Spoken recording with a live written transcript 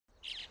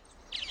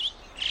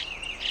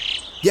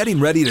Getting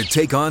ready to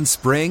take on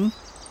spring?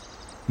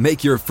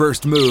 Make your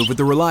first move with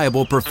the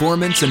reliable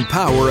performance and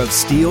power of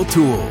Steel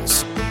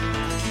tools.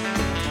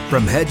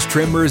 From hedge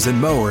trimmers and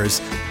mowers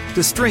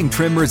to string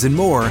trimmers and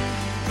more,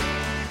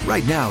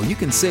 right now you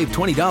can save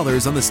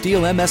 $20 on the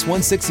Steel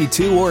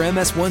MS-162 or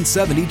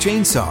MS-170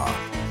 chainsaw.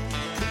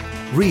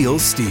 Real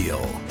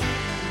Steel.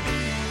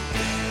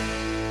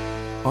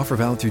 Offer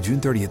valid through June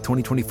 30th,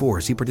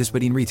 2024. See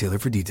participating retailer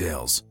for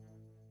details.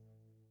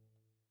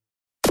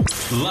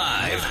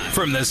 Live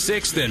from the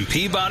 6th and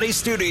Peabody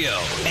Studio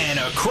and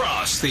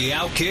across the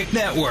Outkick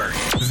Network,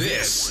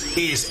 this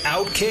is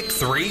Outkick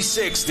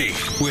 360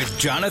 with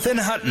Jonathan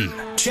Hutton,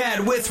 Chad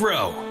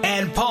Withrow,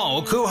 and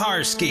Paul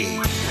Kuharsky.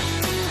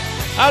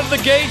 Out of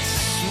the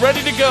gates,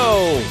 ready to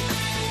go.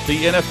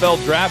 The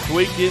NFL Draft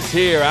Week is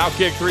here.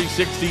 Outkick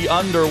 360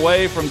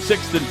 underway from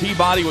 6th and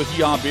Peabody with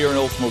Yeehaw Beer and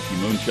Old Smoky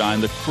Moonshine.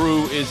 The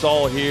crew is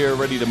all here,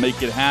 ready to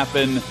make it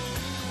happen.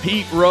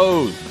 Pete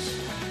Rose,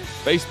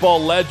 baseball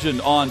legend,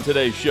 on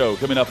today's show,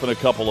 coming up in a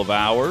couple of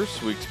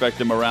hours. We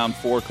expect him around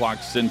 4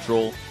 o'clock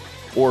Central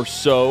or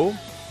so.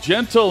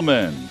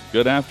 Gentlemen,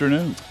 good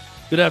afternoon.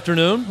 Good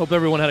afternoon. Hope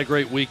everyone had a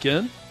great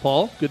weekend.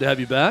 Paul, good to have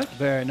you back.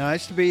 Very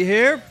nice to be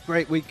here.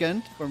 Great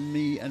weekend for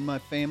me and my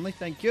family.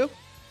 Thank you.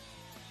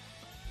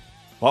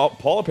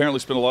 Paul apparently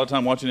spent a lot of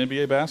time watching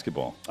NBA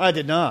basketball. I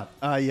did not.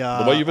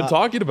 The way you've been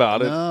talking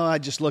about it. No, I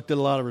just looked at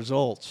a lot of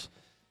results.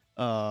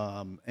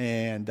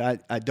 And I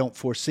don't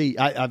foresee.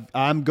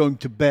 I'm going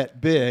to bet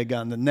big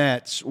on the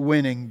Nets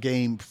winning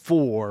Game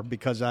 4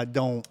 because I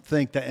don't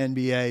think the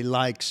NBA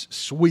likes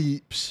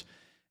sweeps.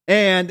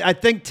 And I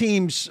think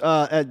teams,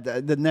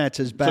 the Nets,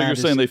 as bad. So you're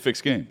saying they fix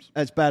games?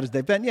 As bad as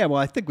they've been. Yeah,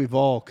 well, I think we've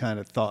all kind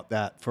of thought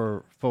that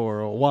for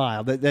a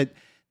while. That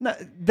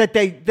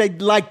they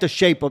like the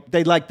shape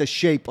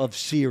of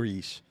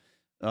series.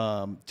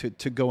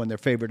 To go in their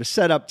favor, to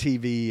set up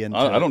TV, and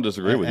I don't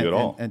disagree with you at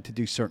all, and to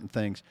do certain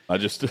things. I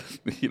just,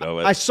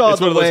 I saw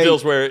it's one of those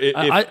deals where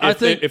I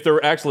think if there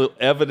were actually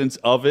evidence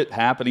of it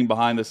happening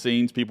behind the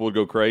scenes, people would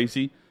go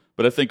crazy.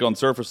 But I think on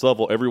surface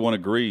level, everyone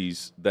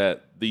agrees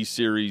that these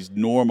series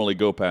normally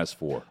go past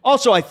 4.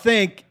 Also, I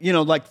think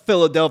like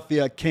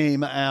Philadelphia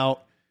came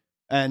out,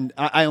 and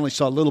I only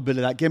saw a little bit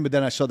of that game, but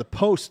then I saw the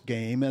post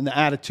game, and the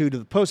attitude of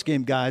the post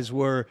game guys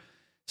were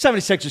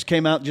 76ers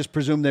came out and just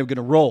presumed they were going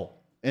to roll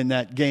in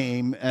that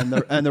game, and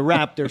the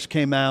Raptors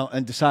came out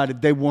and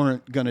decided they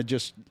weren't going to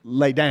just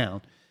lay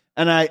down.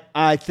 And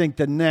I think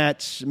the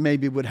Nets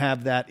maybe would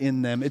have that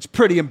in them. It's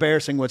pretty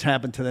embarrassing what's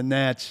happened to the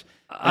Nets.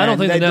 I don't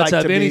think the Nets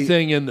have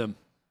anything in them.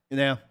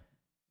 They're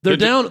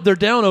down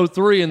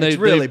 0-3,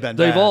 and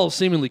they've all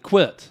seemingly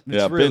quit.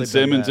 Yeah, Ben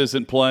Simmons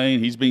isn't playing.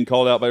 He's being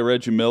called out by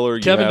Reggie Miller.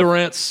 Kevin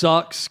Durant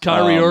sucks.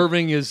 Kyrie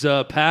Irving is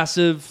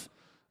passive.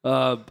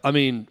 I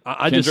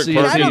just see.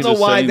 I don't know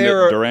why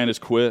Durant has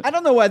quit. I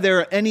don't know why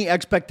there are any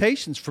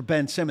expectations for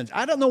Ben Simmons.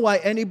 I don't know why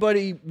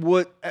anybody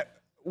wasn't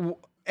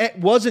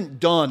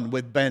done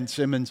with Ben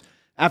Simmons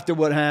after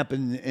what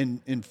happened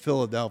in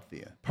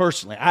Philadelphia.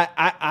 Personally,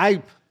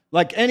 I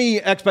like any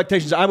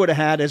expectations I would have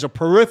had as a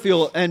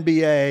peripheral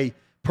NBA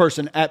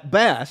person at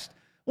best.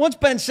 Once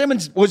Ben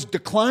Simmons was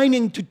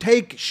declining to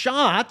take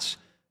shots,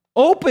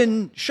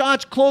 open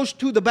shots close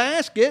to the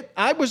basket,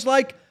 I was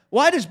like,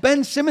 why does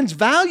Ben Simmons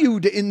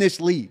valued in this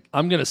league?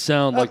 I'm going to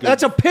sound like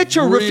that's a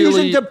pitcher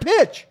refusing to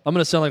pitch. I'm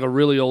going to sound like a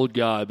really old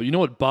guy, but you know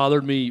what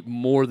bothered me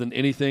more than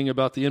anything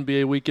about the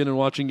NBA weekend and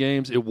watching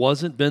games? It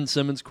wasn't Ben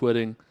Simmons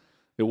quitting.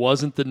 It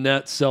wasn't the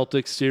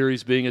Nets-Celtics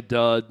series being a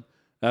dud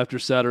after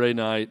Saturday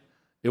night.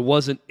 It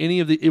wasn't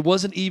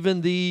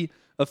even the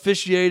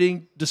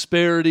officiating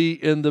disparity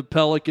in the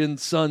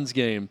Pelicans-Suns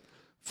game,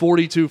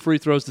 42 free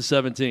throws to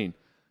 17.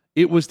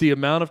 It was the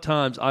amount of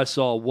times I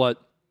saw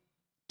what,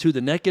 to the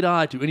naked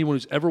eye, to anyone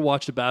who's ever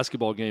watched a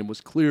basketball game,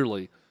 was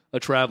clearly a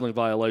traveling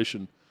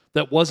violation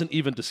that wasn't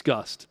even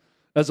discussed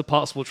as a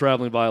possible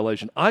traveling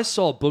violation. I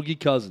saw Boogie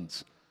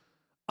Cousins.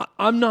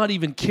 I'm not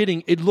even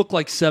kidding. It looked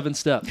like 7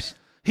 steps.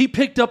 He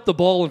picked up the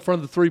ball in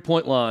front of the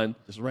three-point line.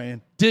 Just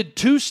ran. Did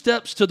 2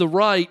 steps to the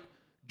right,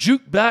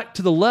 juked back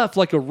to the left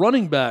like a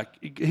running back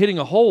hitting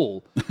a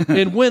hole,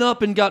 and went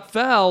up and got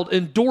fouled.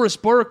 And Doris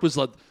Burke was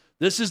like,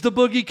 this is the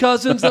Boogie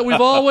Cousins that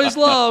we've always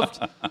loved.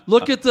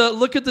 Look at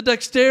the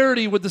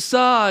dexterity with the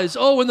size.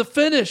 Oh, and the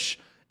finish.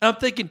 And I'm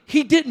thinking,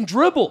 he didn't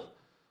dribble.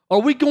 Are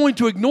we going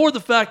to ignore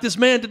the fact this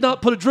man did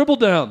not put a dribble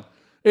down?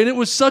 And it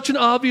was such an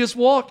obvious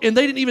walk, and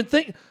they didn't even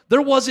think.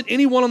 There wasn't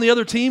anyone on the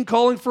other team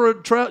calling for a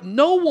trial.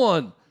 No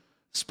one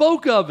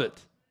spoke of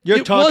it.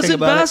 It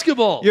wasn't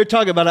basketball. You're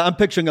talking about it. I'm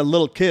picturing a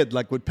little kid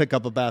would pick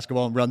up a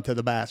basketball and run to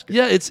the basket.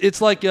 Yeah, it's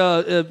like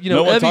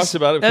no one talks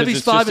about it.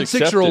 Evie's 5 and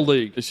 6 year old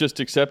league. It's just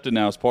accepted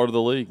now as part of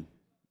the league.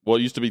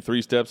 What used to be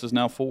 3 steps is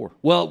now 4.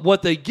 Well,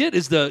 what they get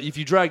is if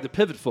you drag the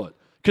pivot foot,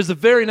 because the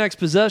very next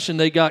possession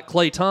they got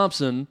Klay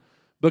Thompson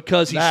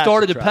because he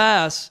started to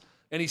pass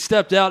and he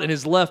stepped out and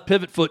his left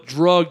pivot foot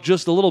drugged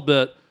just a little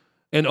bit,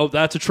 and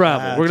that's a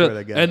travel.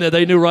 And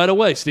they knew right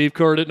away. Steve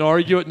Kerr didn't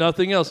argue it,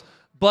 nothing else.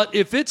 But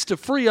if it's to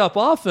free up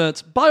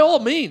offense, by all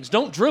means,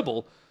 don't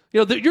dribble.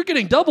 You're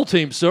getting double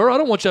teamed, sir. I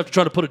don't want you to have to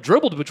try to put a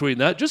dribble between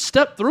that. Just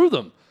step through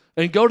them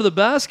and go to the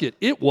basket.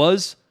 It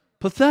was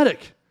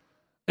pathetic.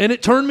 And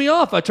it turned me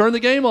off. I turned the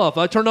game off.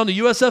 I turned on the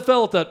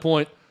USFL at that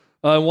point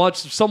and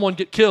watched someone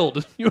get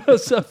killed in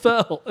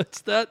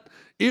USFL.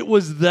 It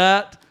was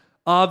that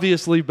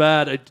obviously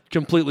bad. It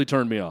completely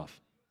turned me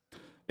off.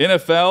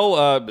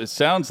 NFL, it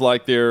sounds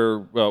like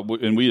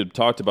and we had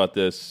talked about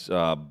this,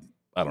 4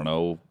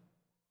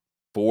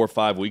 or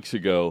 5 weeks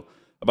ago,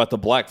 about the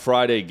Black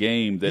Friday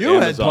game that you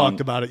Amazon had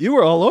talked about it. You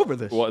were all over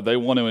this. Well, they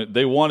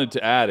wanted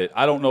to add it.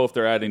 I don't know if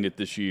they're adding it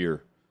this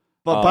year.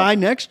 But by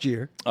next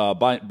year.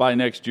 By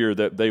next year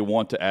that they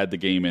want to add the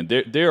game in.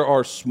 There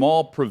are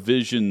small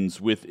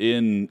provisions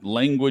within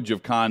language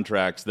of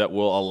contracts that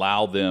will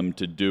allow them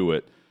to do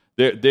it.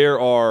 There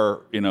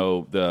are,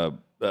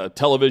 the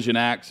Television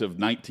Acts of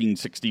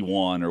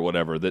 1961 or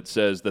whatever that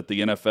says that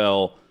the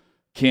NFL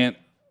can't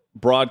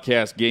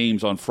broadcast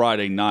games on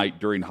Friday night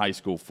during high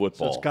school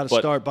football. So it's got to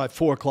start by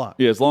 4 o'clock.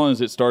 Yeah, as long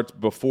as it starts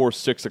before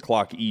 6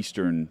 o'clock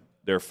Eastern,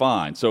 they're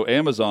fine. So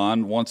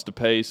Amazon wants to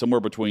pay somewhere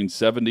between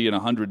 $70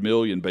 and $100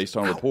 million based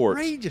on reports.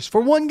 Outrageous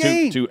for one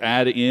game to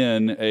add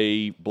in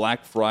a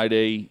Black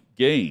Friday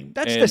game.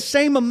 That's the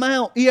same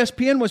amount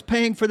ESPN was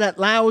paying for that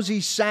lousy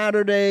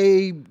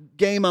Saturday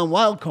game on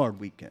Wild Card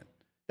weekend.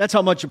 That's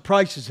how much the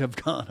prices have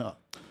gone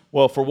up.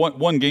 Well, for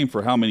one game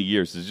for how many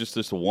years? Is just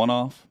this a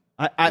one-off?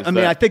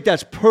 I think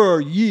that's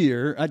per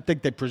year. I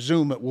think they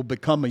presume it will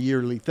become a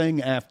yearly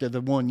thing after the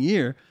 1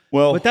 year.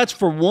 Well, but that's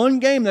for one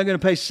game. They're going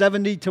to pay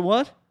 70 to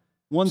what?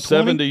 120?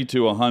 70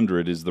 to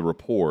 100 is the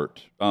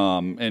report.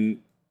 And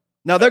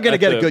now they're going to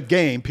get a good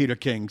game, Peter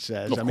King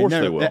says. Of course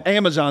they will.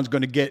 Amazon's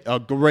going to get a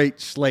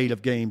great slate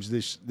of games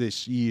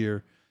this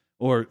year,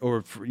 or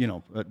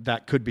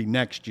that could be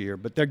next year.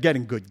 But they're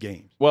getting good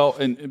games. Well,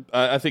 and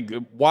I think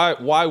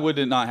why would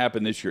it not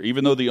happen this year?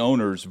 Even though the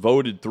owners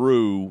voted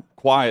through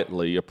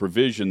quietly a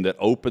provision that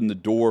opened the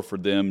door for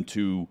them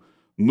to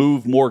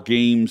move more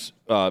games.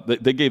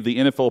 They gave the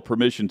NFL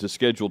permission to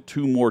schedule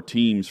 2 more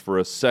teams for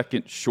a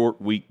second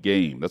short week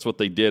game. That's what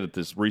they did at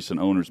this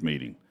recent owners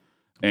meeting.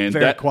 And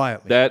very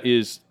quietly. That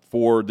is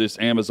for this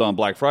Amazon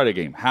Black Friday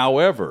game.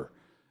 However,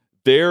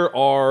 there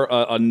are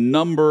a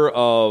number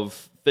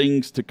of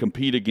things to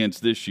compete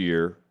against this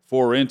year.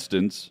 For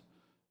instance,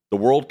 the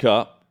World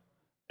Cup,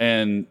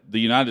 and the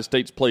United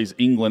States plays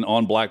England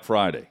on Black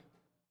Friday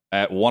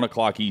at 1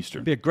 o'clock Eastern.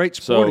 It'd be a great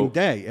sporting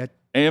day.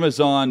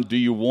 Amazon, do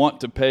you want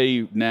to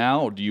pay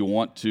now? Or do you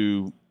want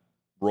to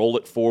roll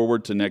it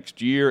forward to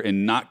next year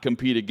and not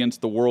compete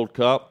against the World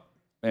Cup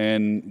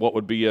and what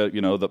would be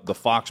the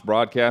Fox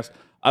broadcast?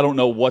 I don't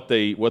know what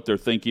they're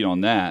thinking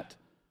on that,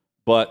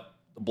 but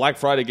the Black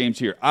Friday game's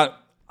here.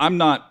 I'm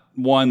not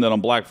one that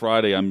on Black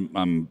Friday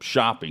I'm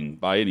shopping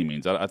by any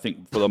means. I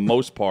think for the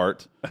most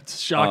part that's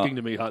shocking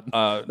to me, Hutton,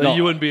 that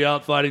you wouldn't be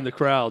out fighting the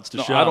crowds to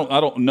shop. I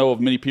don't know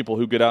of many people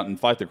who get out and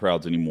fight the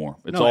crowds anymore.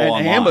 It's all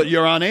online. But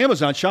you're on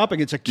Amazon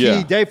shopping. It's a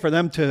key day for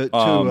them to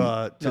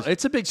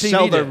it's a big TV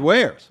sell their day.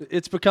 wares.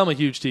 It's become a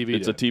huge TV.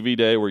 It's a TV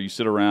day where you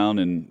sit around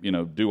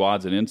and do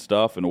odds and ends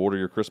stuff and order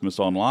your Christmas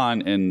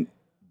online, and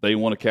they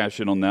want to cash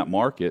in on that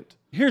market.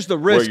 Here's the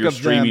risk where you're of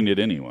streaming them, it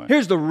anyway.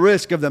 Here's the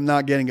risk of them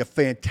not getting a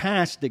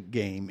fantastic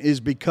game is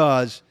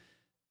because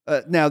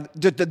now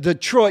the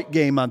Detroit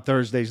game on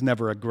Thursday is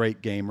never a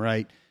great game,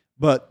 right?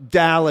 But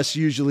Dallas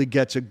usually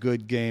gets a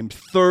good game.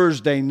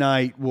 Thursday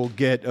night will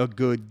get a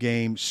good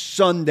game.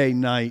 Sunday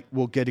night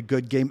will get a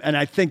good game. And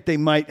I think they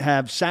might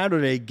have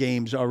Saturday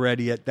games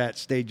already at that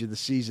stage of the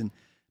season,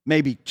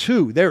 maybe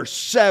 2. There are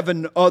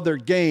 7 other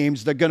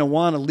games. They're going to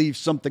want to leave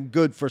something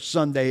good for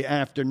Sunday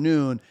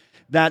afternoon.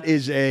 That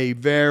is a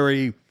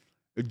very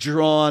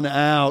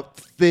drawn-out,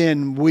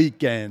 thin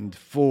weekend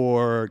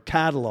for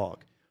catalog.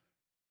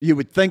 You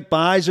would think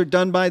buys are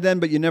done by then,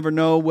 but you never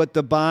know what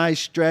the buy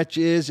stretch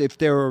is. If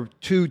there are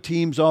 2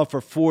 teams off or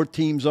 4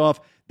 teams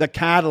off, the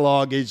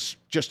catalog is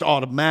just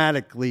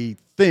automatically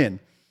thin.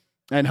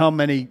 And how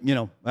many,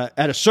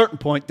 at a certain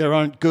point, there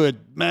aren't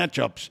good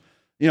matchups.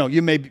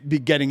 You may be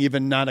getting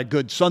even not a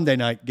good Sunday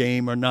night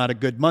game or not a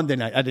good Monday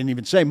night. I didn't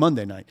even say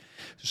Monday night.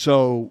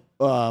 So,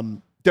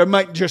 there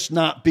might just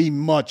not be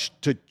much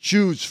to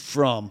choose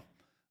from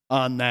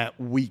on that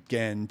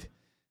weekend.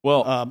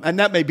 Well, and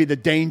that may be the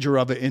danger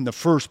of it in the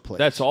first place.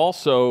 That's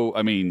also,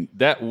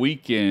 that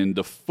weekend,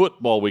 the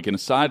football weekend,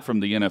 aside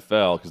from the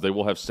NFL, because they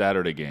will have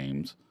Saturday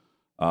games,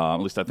 at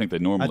least I think they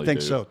normally do. I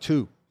think so,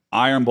 too.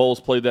 Iron Bowl's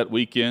played that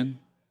weekend.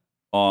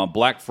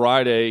 Black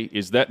Friday,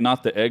 is that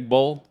not the Egg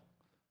Bowl?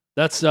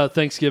 That's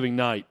Thanksgiving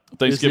night.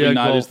 Thanksgiving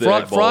night is the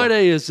Egg Bowl.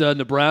 Friday is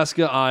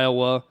Nebraska,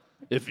 Iowa.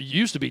 It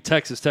used to be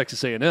Texas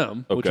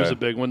A&M, which was a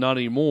big one. Not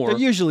anymore. There are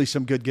usually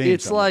some good games.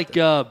 It's like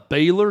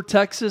Baylor,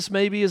 Texas,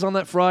 maybe is on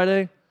that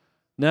Friday.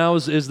 Now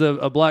is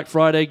a Black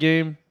Friday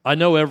game. I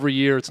know every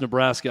year it's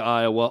Nebraska,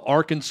 Iowa,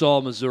 Arkansas,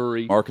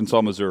 Missouri.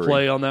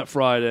 Play on that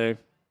Friday.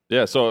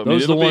 Yeah, so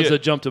those are the ones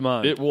that jump to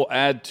mind. It will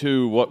add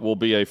to what will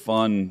be a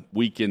fun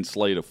weekend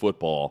slate of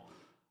football.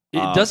 It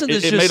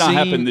may not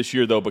happen this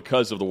year, though,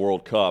 because of the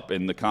World Cup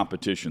and the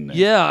competition there.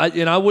 Yeah,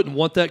 and I wouldn't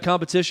want that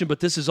competition,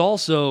 but this is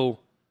also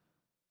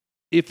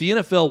if the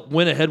NFL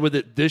went ahead with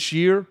it this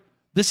year,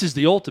 this is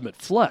the ultimate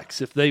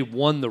flex if they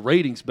won the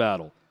ratings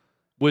battle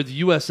with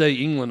USA,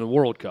 England, and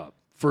World Cup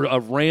for a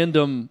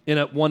random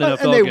one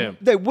NFL game.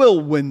 They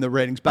will win the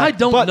ratings battle. I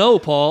don't know,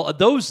 Paul.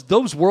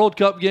 Those World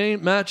Cup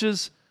game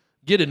matches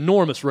get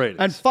enormous ratings.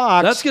 And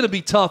Fox. That's going to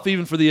be tough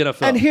even for the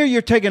NFL. And here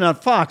you're taking on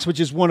Fox, which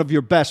is one of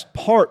your best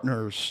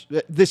partners.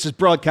 This is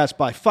broadcast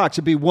by Fox.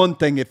 It'd be one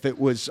thing if it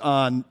was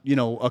on,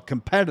 a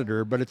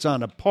competitor, but it's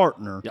on a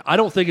partner. Yeah, I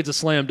don't think it's a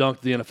slam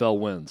dunk the NFL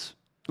wins.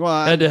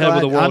 Well, head-to-head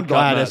with a World I'm Cup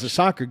glad match. as a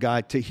soccer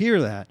guy to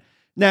hear that.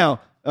 Now,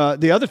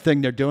 the other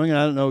thing they're doing, and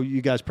I don't know,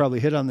 you guys probably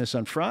hit on this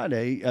on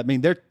Friday. I mean,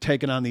 they're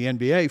taking on the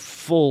NBA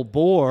full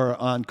bore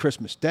on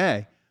Christmas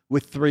Day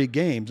with 3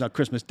 games. Now,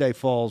 Christmas Day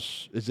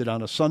falls, is it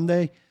on a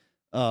Sunday?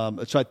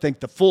 So I think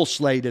the full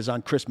slate is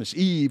on Christmas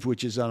Eve,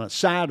 which is on a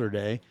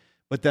Saturday.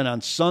 But then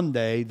on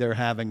Sunday, they're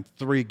having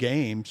 3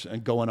 games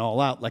and going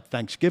all out like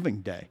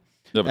Thanksgiving Day.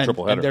 They have a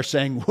triple header. And they're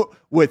saying,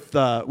 with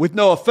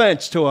no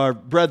offense to our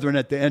brethren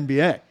at the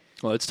NBA.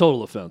 Well, it's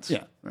total offense.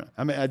 Yeah.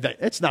 I mean,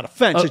 it's not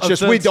offense. It's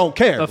just we don't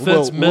care.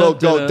 Offense We'll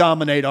go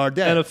dominate our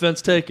day. And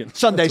offense taken.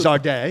 Sunday's our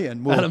day.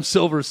 And Adam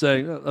Silver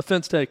saying,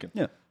 offense taken.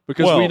 Yeah.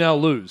 Because we now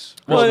lose.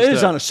 Well, it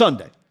is on a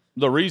Sunday.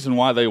 The reason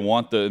why they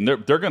want and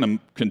they're going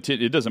to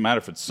continue. It doesn't matter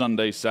if it's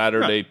Sunday,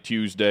 Saturday,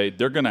 Tuesday.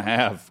 They're going to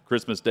have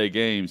Christmas Day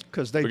games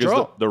because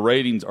draw. The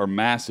ratings are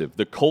massive.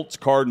 The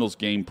Colts-Cardinals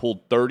game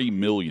pulled $30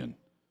 million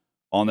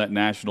on that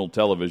national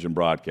television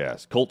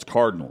broadcast.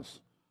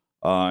 Colts-Cardinals,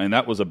 and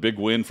that was a big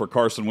win for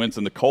Carson Wentz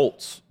and the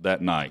Colts that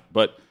night.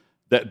 But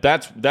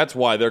that's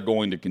why they're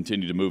going to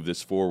continue to move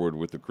this forward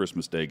with the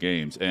Christmas Day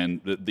games. And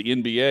the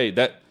NBA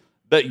that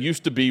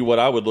used to be what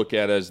I would look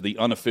at as the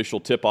unofficial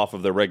tip-off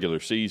of their regular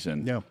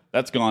season. Yeah.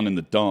 That's gone in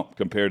the dump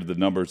compared to the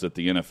numbers that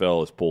the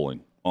NFL is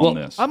pulling on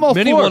this.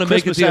 Many want to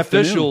make it the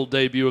official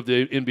debut of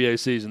the NBA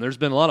season. There's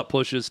been a lot of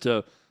pushes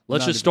to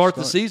let's just start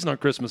the season on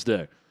Christmas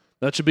Day.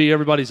 That should be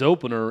everybody's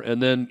opener,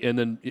 and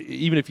then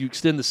even if you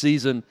extend the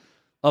season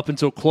up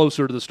until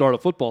closer to the start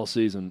of football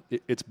season,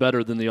 it's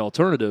better than the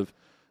alternative.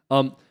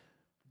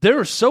 There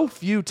are so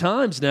few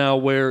times now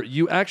where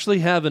you actually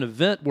have an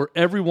event where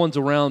everyone's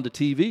around a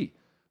TV.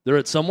 They're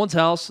at someone's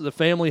house, the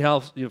family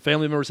house,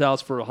 family member's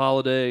house for a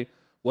holiday,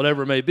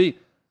 whatever it may be.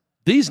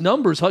 These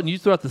numbers, Hutton, you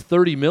threw out the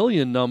 30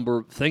 million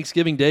number,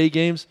 Thanksgiving Day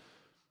games.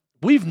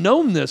 We've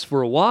known this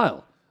for a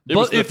while.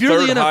 But if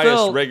you're the NFL,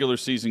 highest regular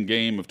season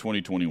game of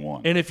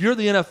 2021. And if you're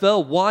the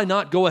NFL, why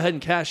not go ahead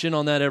and cash in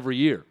on that every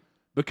year?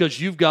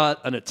 Because you've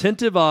got an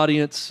attentive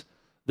audience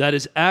that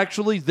is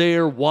actually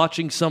there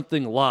watching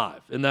something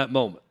live in that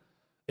moment.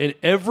 And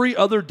every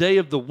other day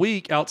of the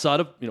week outside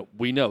of,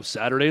 we know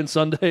Saturday and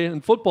Sunday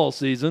and football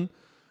season,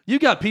 you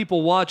got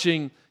people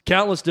watching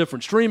countless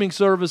different streaming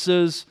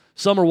services.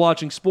 Some are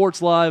watching sports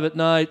live at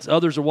night.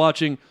 Others are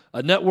watching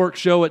a network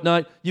show at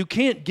night. You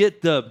can't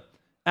get the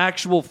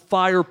actual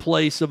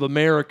fireplace of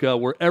America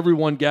where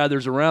everyone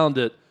gathers around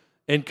it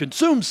and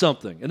consumes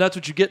something. And that's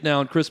what you get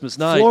now on Christmas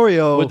night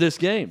with this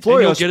game.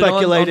 Florio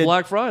speculated on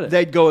Black Friday.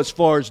 They'd go as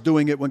far as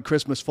doing it when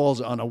Christmas falls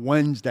on a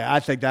Wednesday. I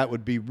think that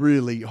would be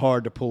really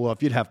hard to pull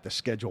off. You'd have to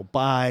schedule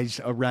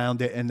buys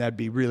around it, and that'd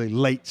be really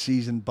late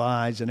season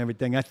buys and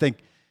everything. I think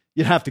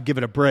you'd have to give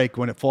it a break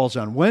when it falls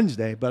on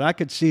Wednesday, but I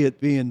could see it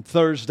being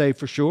Thursday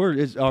for sure.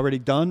 It's already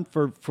done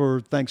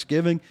for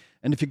Thanksgiving.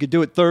 And if you could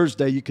do it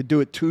Thursday, you could do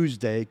it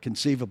Tuesday,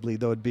 conceivably,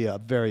 though it'd be a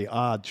very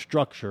odd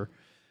structure.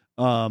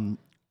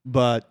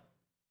 But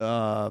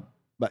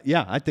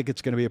yeah, I think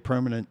it's going to be a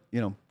permanent,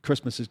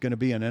 Christmas is going to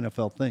be an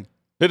NFL thing.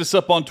 Hit us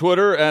up on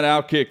Twitter at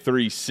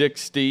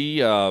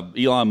Outkick360.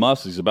 Elon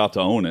Musk is about to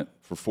own it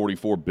for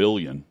 $44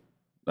 billion.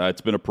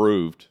 It's been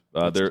approved.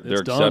 They're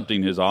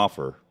accepting his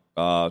offer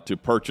to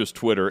purchase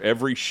Twitter,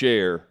 every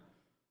share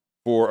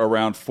for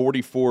around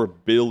 $44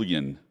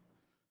 billion.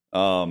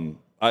 I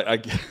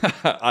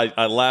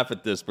laugh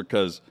at this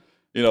because,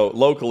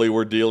 locally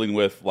we're dealing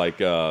with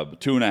like a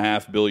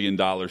 $2.5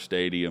 billion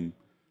stadium.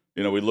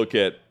 We look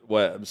at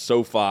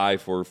SoFi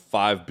for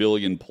 $5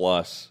 billion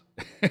plus,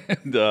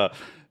 and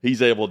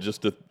he's able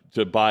just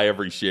to buy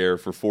every share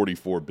for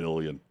 $44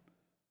 billion.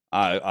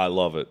 I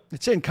love it.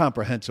 It's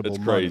incomprehensible.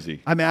 It's crazy.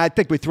 Money. I mean, I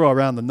think we throw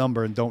around the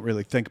number and don't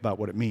really think about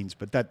what it means,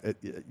 but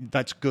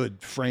that's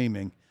good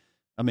framing.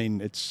 I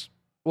mean, it's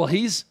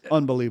he's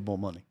unbelievable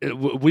money.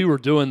 We were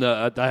doing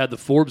I had the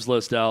Forbes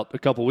list out a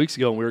couple weeks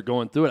ago, and we were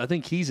going through it. I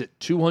think he's at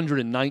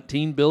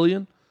 $219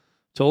 billion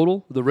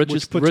total, the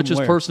richest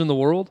person in the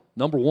world.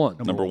 Number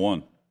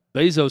one.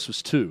 Bezos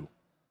was 2.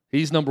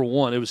 He's number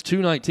 1. It was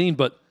 219,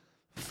 but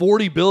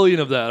 40 billion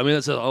of that. I mean,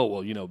 that's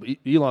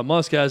Elon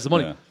Musk has the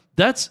money. Yeah.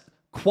 That's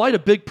quite a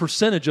big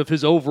percentage of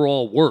his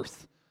overall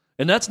worth,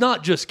 and that's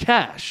not just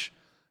cash.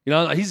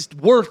 He's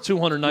worth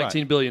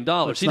 $219 billion.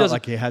 He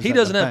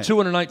doesn't have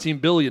 $219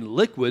 billion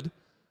liquid,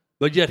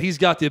 but yet he's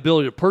got the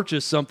ability to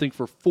purchase something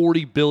for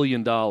 $40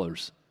 billion.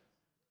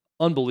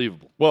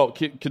 Unbelievable. Well,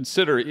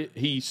 consider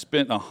he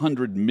spent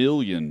 $100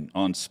 million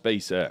on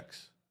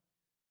SpaceX.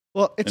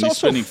 Well, it's and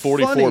he's also spending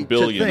 $44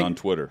 billion on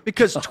Twitter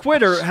because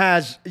Twitter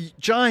has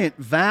giant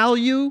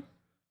value,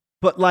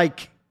 but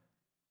like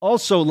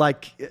also,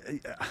 like,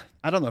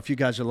 I don't know if you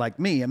guys are like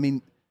me. I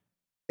mean,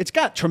 it's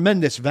got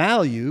tremendous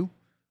value,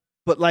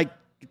 but like,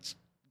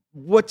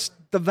 what's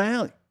the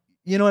value?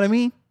 You know what I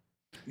mean?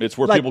 It's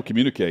where Like, people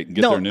communicate and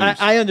get their news.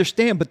 I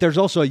understand, but there's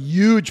also a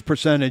huge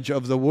percentage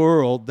of the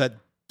world that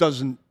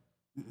doesn't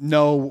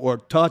know or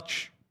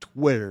touch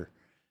Twitter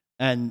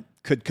and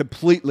could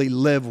completely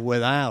live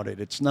without it.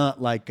 It's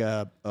not like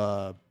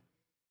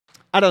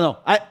I don't know.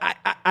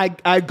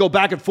 I go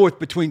back and forth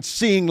between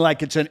seeing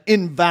like it's an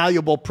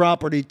invaluable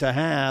property to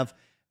have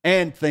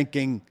and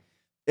thinking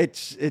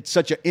it's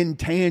such an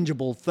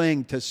intangible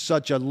thing to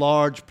such a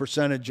large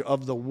percentage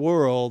of the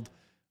world.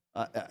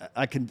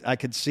 I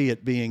could see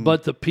it being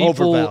But the people,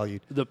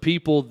 overvalued. the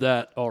people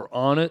that are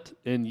on it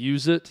and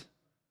use it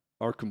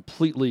are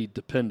completely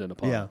dependent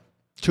upon Yeah, it.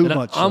 too And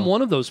much. I'm so.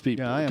 one of those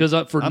people Yeah, I am.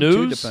 because for I'm news,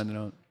 too dependent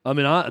on it. I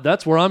mean,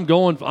 that's where I'm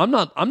going. I'm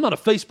not a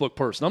Facebook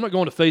person. I'm not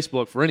going to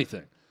Facebook for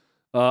anything.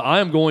 I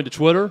am going to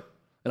Twitter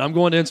and I'm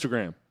going to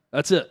Instagram.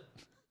 That's it.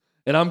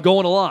 And I'm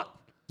going a lot.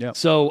 Yeah.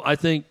 So I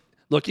think,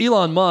 look,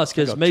 Elon Musk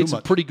has go made too some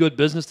much. pretty good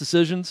business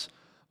decisions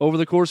over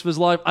the course of his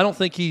life. I don't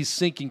think he's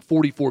sinking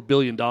 $44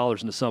 billion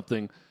into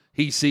something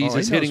he sees Oh, he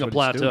as knows hitting a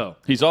what he's plateau.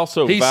 He's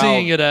also He's vowed,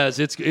 seeing it as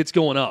it's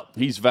going up.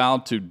 He's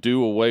vowed to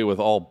do away with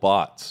all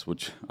bots,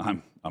 which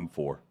I'm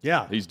for.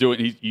 Yeah. He's doing.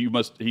 He's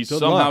Good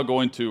somehow luck.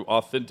 going to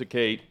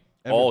authenticate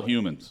all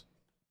humans.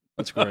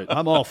 That's great.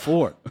 I'm all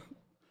for it.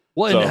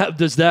 Well, So- and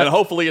does that? And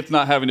hopefully, it's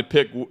not having to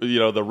pick the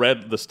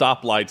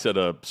stoplights at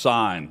a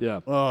sign.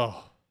 Yeah.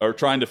 Oh, Or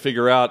trying to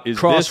figure out is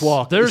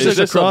crosswalk. There's is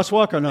a this a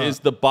crosswalk or not? Is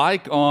the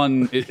bike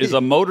on? Is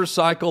a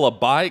motorcycle a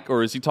bike,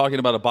 or is he talking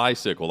about a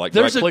bicycle? Like,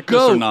 There's do I a click this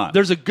or goat. not?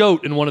 There's a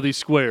goat in one of these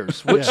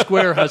squares. Which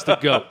square has the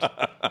goat?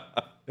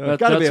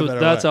 gotta be a better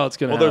That's way. how it's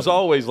going to Well, happen. there's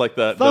always like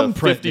that. The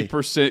Thumbprint me.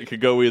 50% could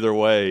go either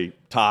way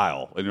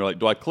tile, and you're like,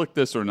 do I click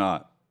this or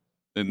not?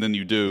 And then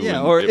you do. yeah,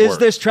 and or it is works.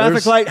 this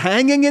traffic light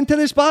hanging into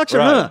this box or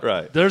right? not?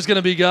 Right. There's going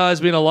to be guys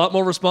being a lot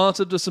more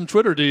responsive to some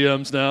Twitter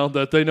DMs now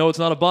that they know it's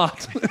not a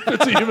bot.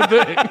 It's a human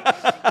being.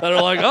 That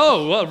are like,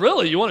 oh, well,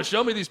 really? You want to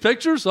show me these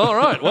pictures? All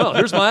right. Well,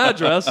 here's my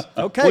address.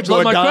 Okay, Would you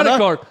like my Gordana? credit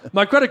card?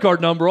 My credit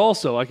card number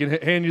also. I can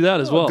hand you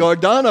that as well.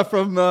 Gordana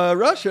from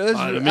Russia is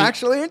I mean,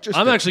 actually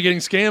interesting. I'm actually getting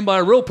scammed by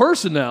a real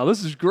person now.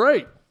 This is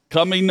great.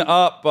 Coming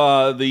up,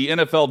 the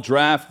NFL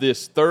draft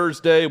this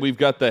Thursday. We've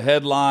got the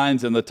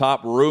headlines and the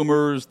top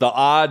rumors, the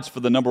odds for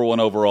the number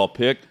one overall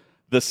pick.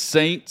 The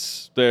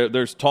Saints,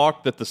 there's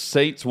talk that the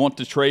Saints want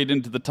to trade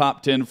into the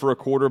top 10 for a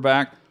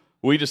quarterback.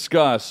 We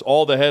discuss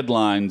all the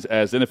headlines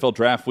as NFL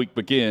Draft Week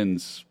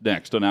begins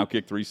next on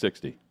Outkick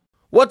 360.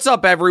 What's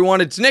up, everyone?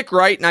 It's Nick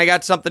Wright, and I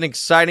got something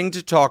exciting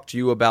to talk to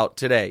you about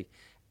today.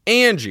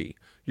 Angie,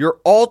 your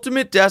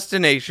ultimate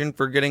destination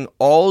for getting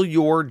all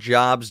your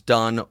jobs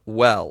done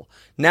well.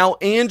 Now,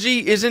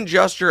 Angie isn't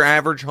just your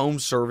average home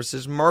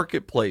services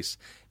marketplace.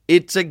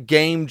 It's a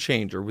game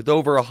changer with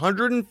over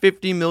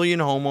 150 million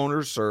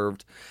homeowners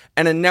served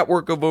and a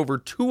network of over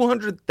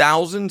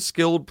 200,000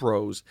 skilled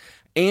pros.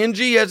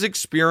 Angie has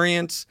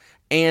experience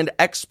and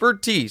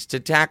expertise to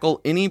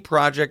tackle any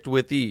project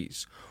with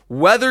ease.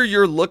 Whether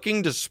you're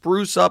looking to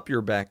spruce up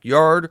your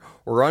backyard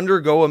or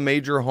undergo a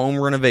major home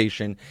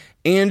renovation,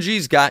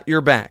 Angie's got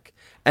your back.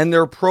 And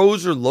their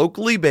pros are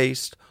locally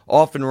based,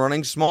 often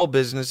running small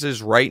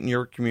businesses right in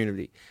your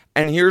community.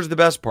 And here's the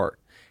best part.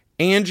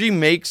 Angie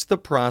makes the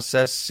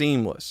process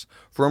seamless.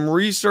 From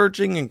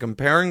researching and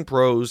comparing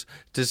pros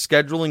to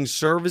scheduling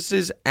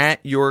services at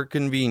your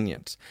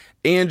convenience.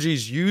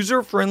 Angie's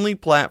user-friendly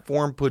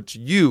platform puts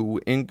you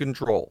in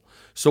control.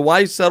 So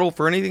why settle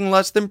for anything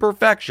less than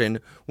perfection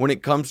when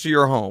it comes to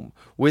your home?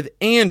 With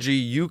Angie,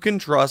 you can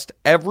trust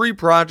every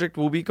project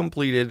will be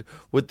completed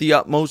with the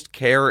utmost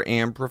care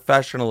and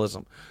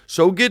professionalism.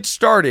 So get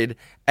started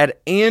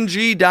at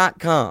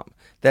Angie.com.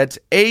 That's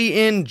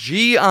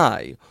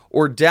ANGI,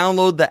 or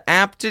download the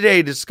app today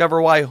to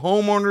discover why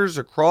homeowners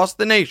across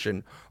the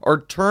nation are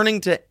turning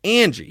to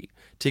Angie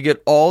to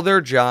get all their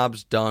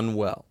jobs done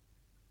well.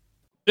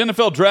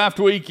 NFL Draft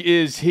Week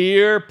is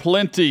here.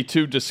 Plenty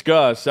to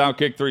discuss.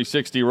 Outkick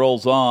 360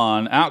 rolls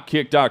on.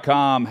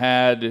 Outkick.com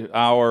had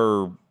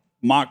our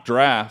mock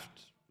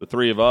draft, the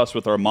three of us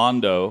with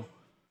Armando.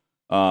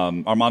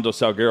 Armando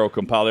Salguero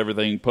compiled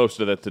everything,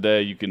 posted that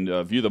today. You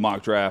can view the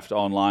mock draft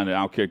online at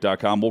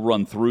Outkick.com. We'll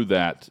run through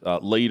that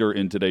later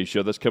in today's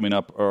show. That's coming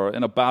up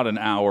in about an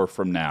hour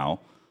from now.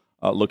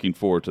 Looking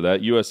forward to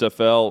that.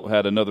 USFL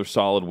had another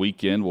solid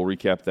weekend. We'll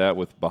recap that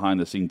with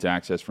behind-the-scenes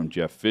access from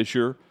Jeff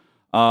Fisher.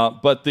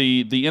 But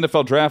the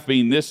NFL Draft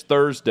being this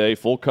Thursday,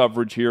 full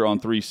coverage here on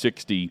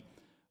 360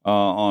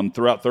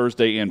 throughout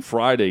Thursday and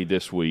Friday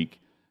this week.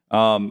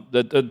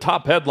 The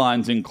top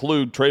headlines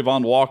include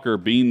Trayvon Walker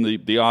being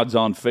the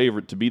odds-on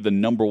favorite to be the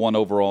number one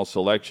overall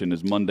selection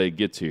as Monday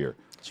gets here.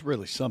 It's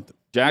really something.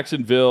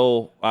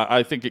 Jacksonville,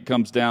 I think it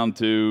comes down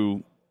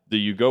to, do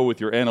you go with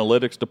your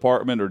analytics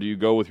department or do you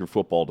go with your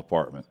football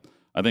department?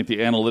 I think the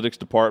analytics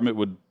department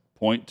would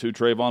point to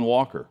Trayvon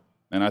Walker,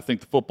 and I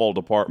think the football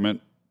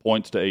department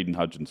points to Aiden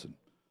Hutchinson.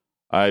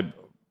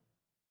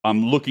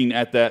 I'm looking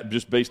at that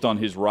just based on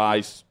his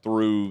rise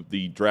through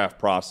the draft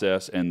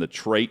process and the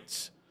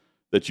traits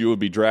that you would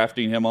be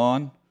drafting him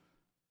on.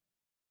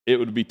 It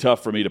would be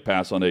tough for me to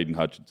pass on Aiden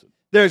Hutchinson.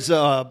 There's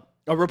a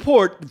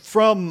report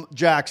from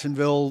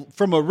Jacksonville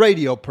from a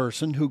radio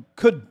person who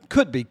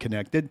could be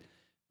connected,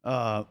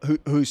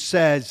 who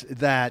says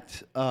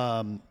that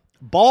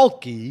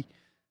Balky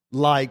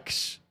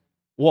likes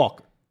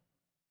Walker,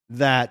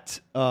 that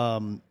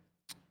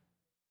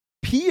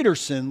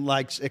Peterson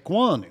likes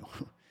Ekwonu,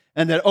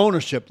 and that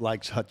ownership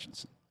likes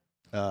Hutchinson,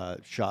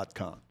 Shad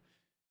Khan.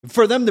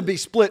 For them to be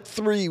split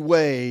three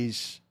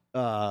ways,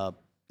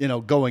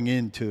 going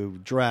into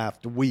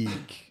draft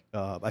week,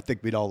 I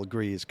think we'd all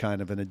agree is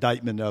kind of an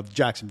indictment of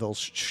Jacksonville's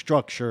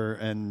structure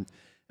and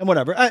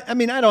whatever. I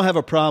mean, I don't have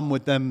a problem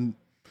with them,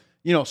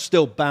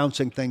 still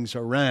bouncing things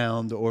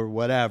around or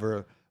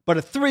whatever. But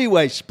a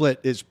three-way split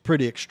is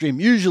pretty extreme.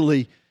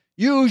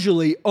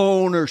 Usually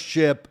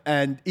ownership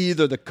and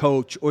either the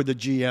coach or the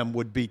GM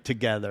would be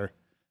together,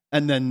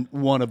 and then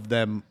one of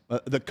them,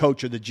 the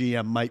coach or the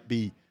GM, might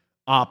be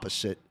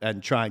opposite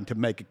and trying to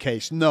make a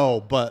case.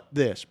 No, but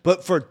this.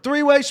 But for a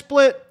three-way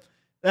split,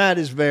 that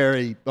is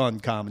very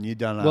uncommon. You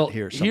don't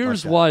hear something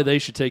here's like that. why they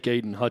should take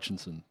Aiden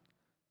Hutchinson,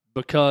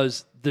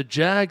 because the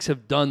Jags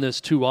have done this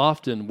too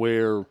often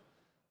where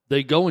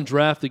they go and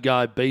draft a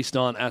guy based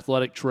on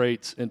athletic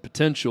traits and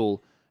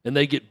potential, and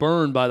they get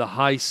burned by the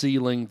high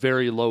ceiling,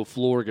 very low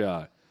floor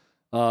guy.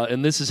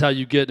 And this is how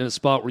you get in a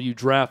spot where you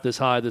draft this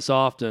high this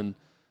often,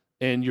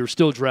 and you're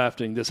still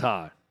drafting this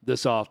high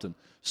this often.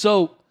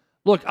 So,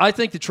 look, I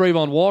think that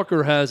Trayvon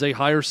Walker has a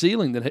higher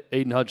ceiling than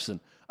Aiden Hutchinson.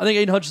 I think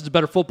Aiden Hutchinson's a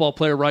better football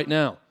player right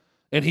now.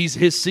 And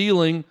his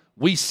ceiling,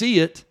 we see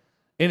it,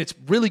 and it's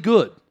really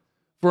good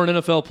for an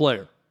NFL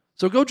player.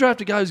 So go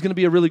draft a guy who's going to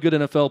be a really good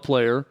NFL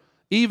player,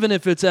 even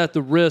if it's at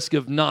the risk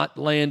of not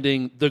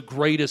landing the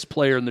greatest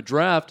player in the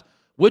draft,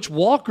 which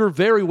Walker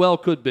very well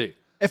could be.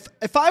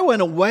 If I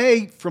went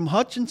away from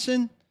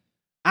Hutchinson,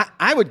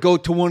 I would go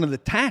to one of the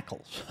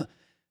tackles.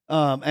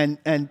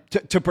 And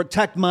to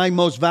protect my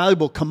most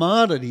valuable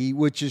commodity,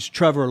 which is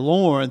Trevor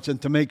Lawrence,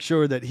 and to make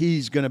sure that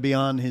he's going to be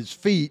on his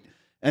feet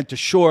and to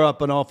shore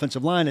up an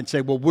offensive line and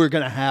say, well, we're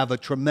going to have a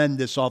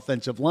tremendous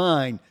offensive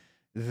line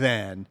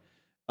then.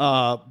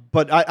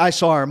 But I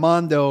saw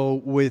Armando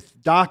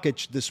with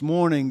Dockich this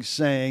morning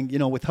saying,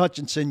 with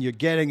Hutchinson, you're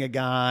getting a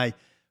guy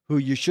who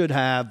you should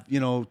have,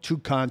 2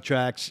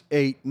 contracts,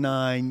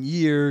 8-9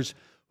 years,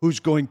 who's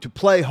going to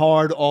play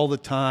hard all the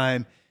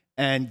time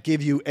and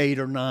give you 8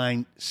 or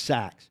 9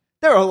 sacks.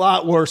 There are a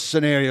lot worse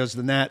scenarios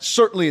than that,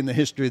 certainly in the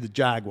history of the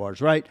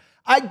Jaguars, right?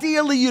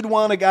 Ideally, you'd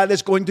want a guy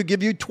that's going to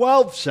give you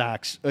 12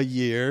 sacks a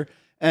year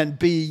and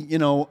be,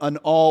 an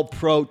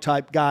all-pro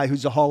type guy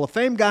who's a Hall of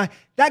Fame guy.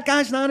 That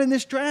guy's not in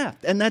this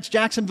draft, and that's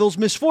Jacksonville's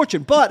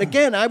misfortune. But,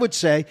 again, I would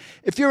say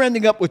if you're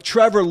ending up with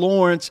Trevor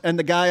Lawrence and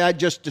the guy I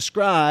just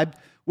described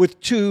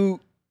with 2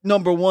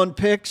 number 1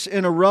 picks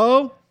in a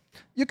row,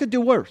 you could do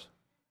worse.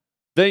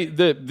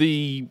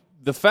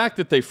 The fact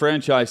that they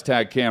franchise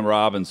tag Cam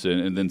Robinson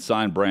and then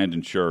sign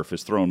Brandon Scherff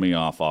has thrown me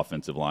off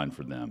offensive line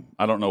for them.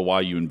 I don't know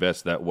why you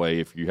invest that way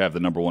if you have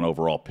the number 1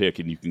 overall pick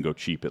and you can go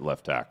cheap at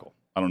left tackle.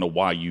 I don't know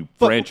why you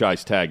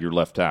franchise tag your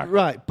left tackle.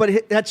 Right,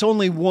 but that's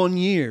only 1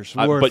 year's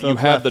worth. But you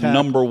have the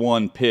tackle. number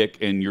 1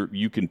 pick, and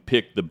you can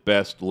pick the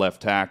best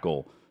left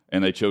tackle,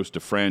 and they chose to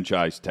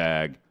franchise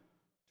tag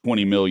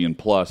 $20 million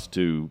plus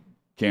to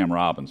Cam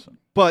Robinson.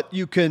 But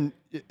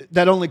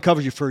that only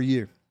covers you for a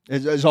year.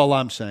 Is all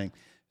I'm saying.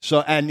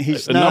 So, and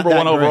he's a not number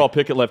 1 overall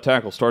great. pick at left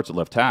tackle starts at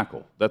left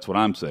tackle. That's what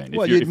I'm saying.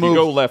 Well, if you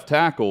go left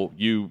tackle,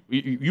 you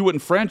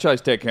wouldn't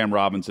franchise tag Cam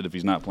Robinson if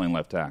he's not playing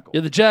left tackle.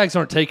 Yeah, the Jags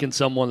aren't taking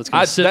someone that's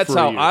going to sit that's for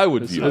a how year. I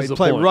would view it. He'd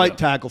play right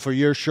tackle for a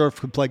year. Scherff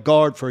could play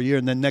guard for a year,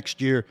 and then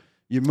next year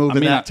you're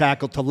moving that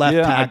tackle to left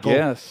tackle. I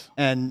guess.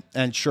 And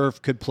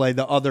Scherff could play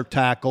the other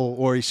tackle,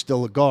 or he's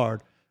still a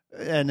guard.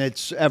 And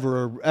it's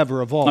ever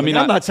evolving. I mean,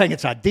 I'm not saying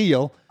it's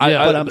ideal,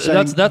 but I'm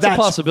saying that's a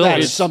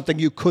possibility. That's something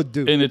you could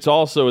do. And it's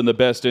also in the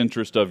best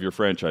interest of your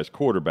franchise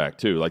quarterback,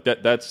 too. Like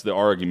that's the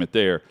argument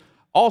there.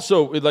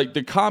 Also, like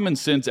the common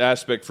sense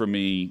aspect for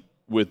me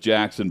with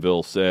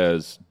Jacksonville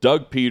says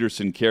Doug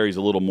Peterson carries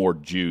a little more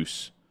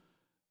juice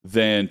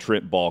than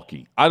Trent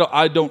Baalke.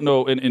 I don't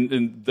know.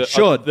 And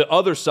the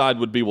other side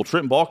would be, well,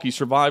 Trent Baalke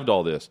survived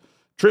all this.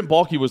 Trent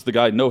Baalke was the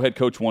guy no head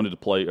coach wanted to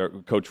play or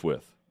coach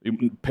with.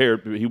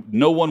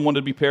 No one wanted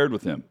to be paired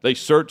with him. They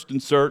searched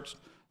and searched.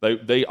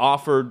 They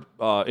offered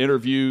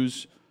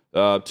interviews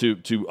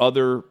to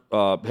other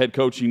head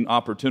coaching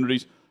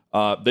opportunities.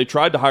 They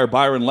tried to hire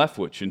Byron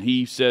Leftwich, and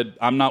he said,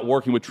 I'm not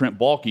working with Trent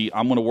Baalke.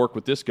 I'm going to work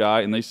with this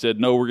guy. And they said,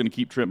 no, we're going to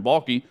keep Trent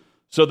Baalke.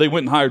 So they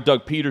went and hired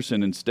Doug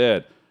Peterson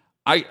instead.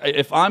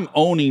 If I'm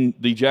owning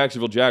the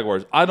Jacksonville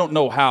Jaguars, I don't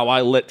know how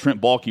I let Trent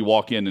Baalke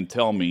walk in and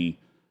tell me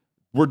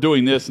we're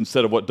doing this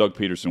instead of what Doug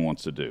Peterson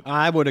wants to do.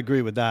 I would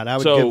agree with that. I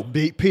would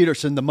give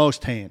Peterson the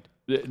most hand.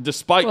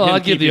 Despite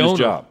him keeping his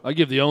job. I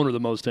give the owner the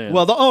most hand.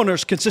 Well, the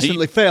owner's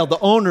consistently failed. The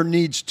owner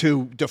needs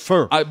to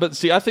defer. But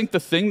see, I think the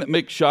thing that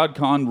makes Shad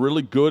Khan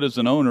really good as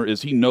an owner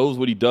is he knows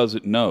what he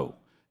doesn't know.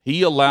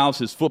 he allows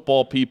his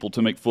football people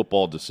to make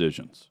football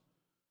decisions.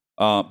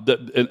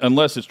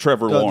 Unless it's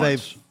Trevor Lawrence.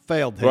 They've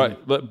failed him.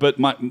 Right. But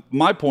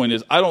my point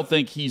is, I don't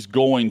think he's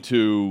going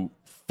to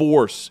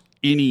force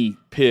any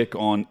pick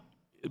on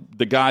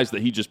the guys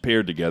that he just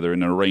paired together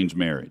in an arranged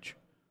marriage.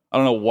 I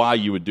don't know why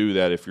you would do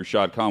that if you're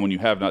Shad Khan when you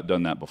have not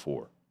done that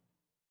before.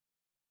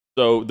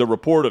 So the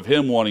report of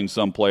him wanting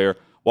some player,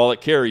 while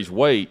it carries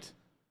weight,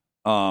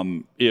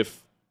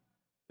 if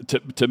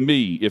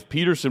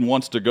Peterson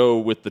wants to go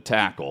with the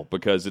tackle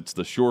because it's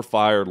the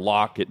surefire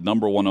lock at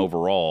number 1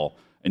 overall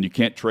and you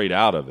can't trade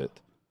out of it,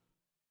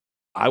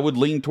 I would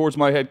lean towards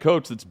my head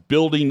coach that's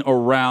building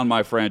around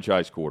my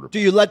franchise quarterback. Do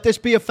you let this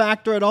be a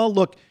factor at all?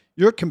 Look,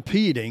 you're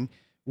competing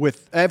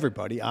with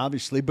everybody,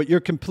 obviously, but you're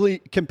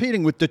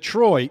competing with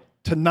Detroit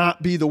to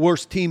not be the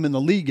worst team in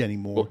the league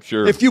anymore. Well,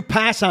 sure. If you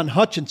pass on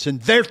Hutchinson,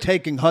 they're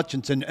taking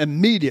Hutchinson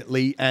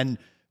immediately and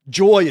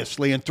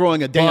joyously and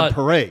throwing a damn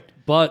parade.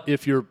 But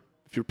if you're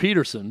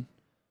Peterson,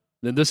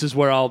 then this is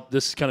where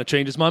this kind of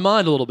changes my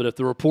mind a little bit. If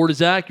the report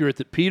is accurate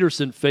that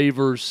Peterson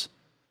favors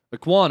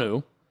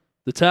Ekwonu,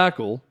 the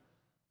tackle,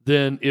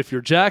 then if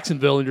you're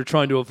Jacksonville and you're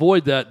trying to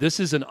avoid that, this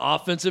is an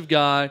offensive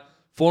guy,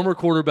 former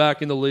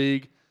quarterback in the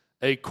league,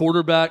 a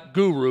quarterback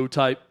guru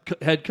type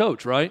head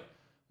coach, right?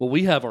 Well,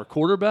 we have our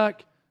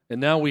quarterback, and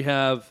now we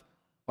have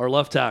our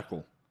left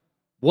tackle.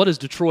 What does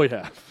Detroit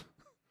have?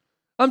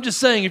 I'm just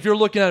saying, if you're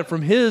looking at it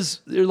from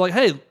you're like,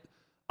 hey,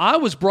 I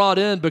was brought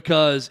in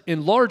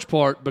in large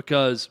part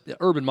because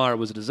Urban Meyer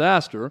was a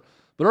disaster,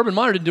 but Urban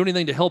Meyer didn't do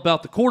anything to help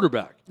out the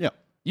quarterback. Yeah.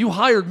 You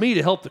hired me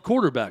to help the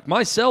quarterback.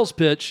 My sales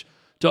pitch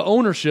to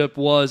ownership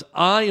was,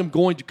 I am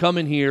going to come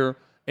in here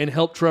and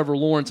help Trevor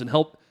Lawrence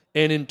and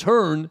in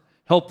turn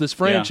help this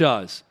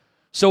franchise. Yeah.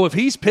 So if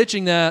he's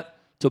pitching that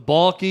to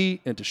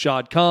Balky and to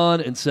Shad Khan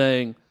and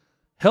saying,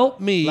 help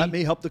me. Let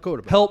me help the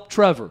quarterback. Help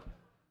Trevor.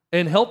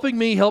 And helping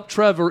me help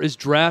Trevor is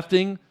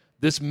drafting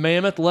this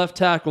mammoth left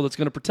tackle that's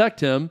going to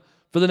protect him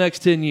for the next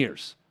 10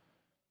 years.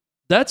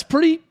 That's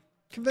pretty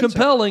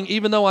compelling,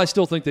 even though I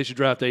still think they should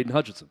draft Aiden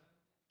Hutchinson.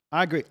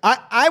 I agree.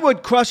 I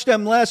would crush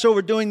them less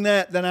over doing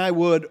that than I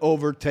would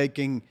over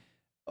taking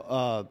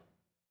a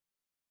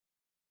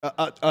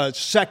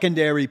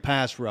secondary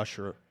pass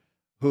rusher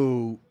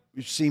who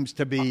seems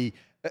to be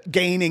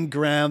gaining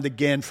ground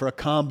again for a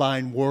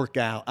combine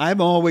workout.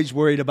 I'm always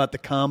worried about the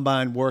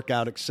combine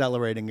workout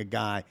accelerating a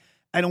guy.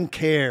 I don't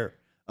care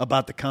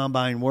about the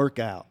combine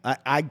workout.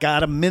 I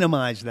got to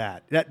minimize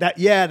that.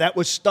 That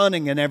was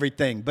stunning and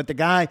everything. But the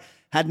guy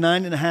had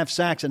 9.5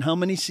 sacks in how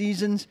many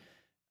seasons?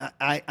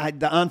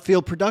 The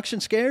on-field production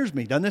scares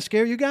me. Doesn't that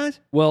scare you guys?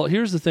 Well,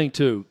 here's the thing,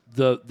 too.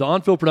 The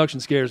on-field production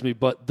scares me,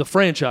 but the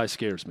franchise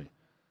scares me.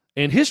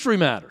 And history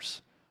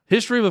matters.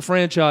 History of a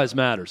franchise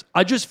matters.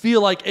 I just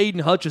feel like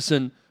Aiden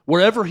Hutchinson,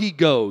 wherever he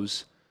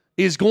goes,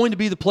 is going to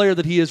be the player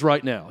that he is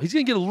right now. He's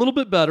going to get a little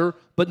bit better,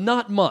 but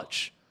not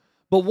much.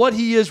 But what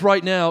he is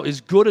right now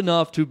is good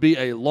enough to be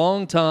a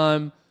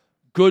long-time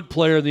good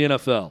player in the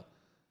NFL.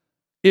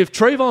 If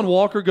Trayvon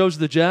Walker goes to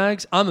the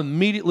Jags, I'm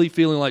immediately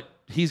feeling like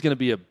he's going to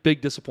be a big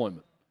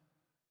disappointment.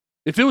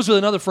 If it was with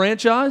another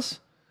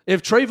franchise,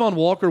 if Trayvon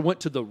Walker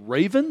went to the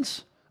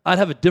Ravens, I'd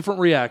have a different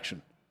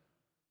reaction.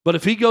 But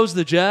if he goes to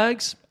the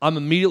Jags, I'm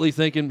immediately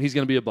thinking he's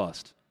going to be a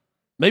bust.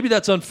 Maybe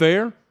that's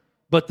unfair,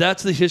 but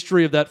that's the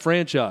history of that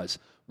franchise.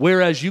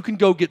 Whereas you can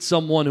go get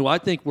someone who I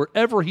think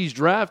wherever he's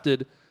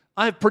drafted,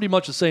 I have pretty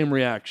much the same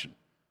reaction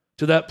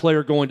to that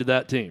player going to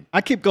that team.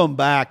 I keep going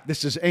back.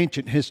 This is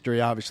ancient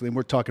history, obviously, and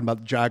we're talking about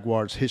the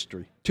Jaguars'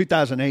 history.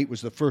 2008 was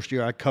the first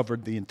year I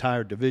covered the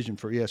entire division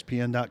for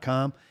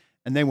ESPN.com,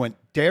 and they went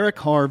Derek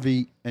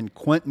Harvey and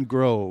Quentin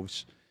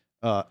Groves,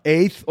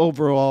 8th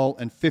overall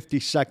and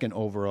 52nd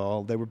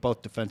overall. They were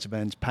both defensive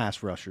ends,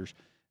 pass rushers,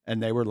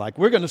 and they were like,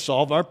 we're going to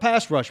solve our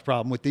pass rush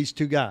problem with these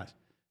two guys.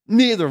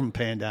 Neither of them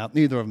panned out.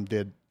 Neither of them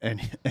did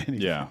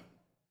anything. Yeah.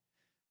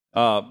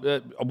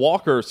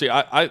 Walker, see,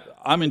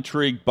 I'm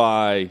intrigued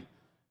by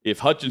if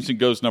Hutchinson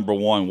goes number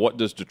 1, what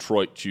does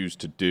Detroit choose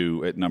to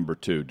do at number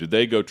 2? Do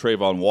they go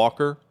Trayvon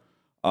Walker?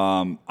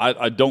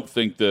 I don't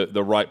think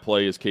the right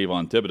play is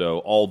Kayvon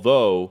Thibodeau,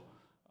 although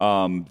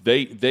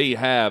they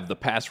have the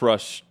pass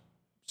rush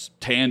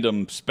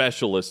tandem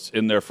specialists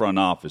in their front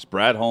office.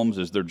 Brad Holmes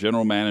is their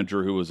general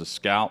manager, who was a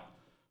scout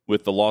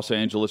with the Los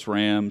Angeles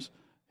Rams.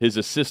 His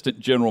assistant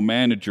general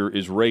manager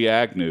is Ray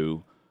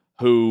Agnew,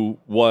 who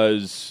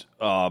was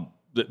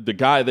the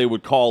guy they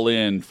would call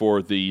in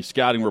for the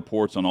scouting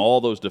reports on all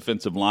those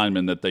defensive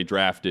linemen that they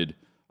drafted,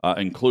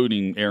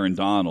 including Aaron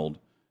Donald,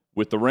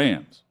 with the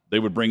Rams. They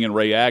would bring in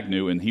Ray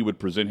Agnew, and he would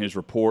present his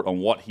report on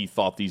what he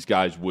thought these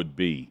guys would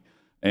be.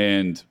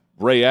 And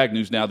Ray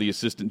Agnew's now the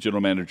assistant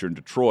general manager in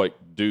Detroit.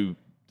 Do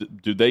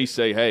they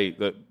say, hey,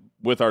 that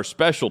with our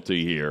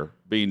specialty here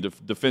being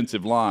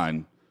defensive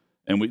line,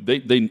 and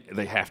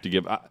they have to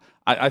give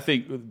I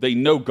think they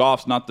know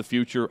Goff's not the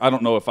future. I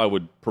don't know if I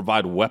would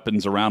provide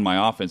weapons around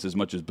my offense as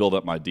much as build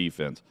up my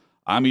defense.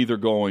 I'm either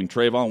going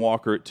Trayvon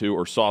Walker at 2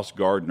 or Sauce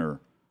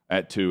Gardner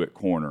at 2 at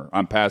corner.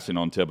 I'm passing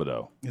on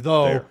Thibodeau.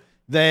 Though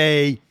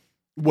they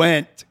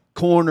went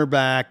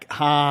cornerback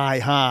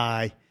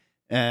high,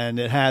 and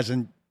it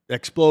hasn't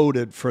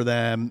exploded for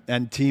them,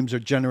 and teams are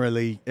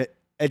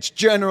it's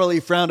generally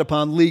frowned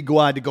upon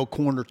league-wide to go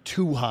corner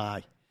too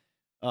high.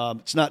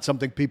 It's not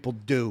something people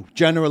do.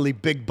 Generally,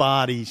 big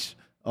bodies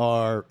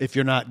are, if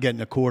you're not getting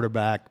a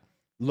quarterback,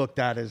 looked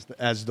at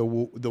as the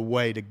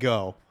way to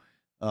go.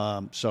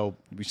 So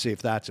we see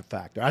if that's a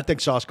factor. I think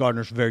Sauce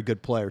Gardner's a very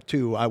good player,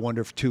 too. I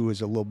wonder if 2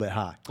 is a little bit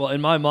high. Well, in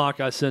my mock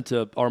I sent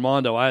to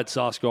Armando, I had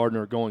Sauce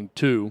Gardner going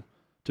 2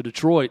 to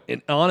Detroit,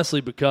 and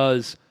honestly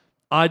because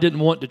I didn't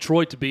want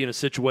Detroit to be in a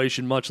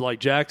situation much like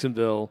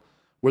Jacksonville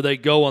where they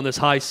go on this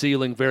high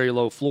ceiling, very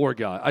low floor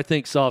guy. I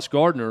think Sauce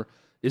Gardner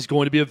is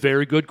going to be a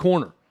very good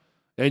corner,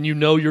 and you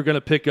know you're going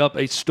to pick up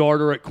a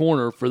starter at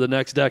corner for the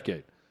next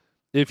decade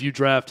if you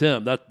draft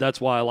him. That's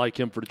why I like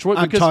him for Detroit.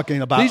 I'm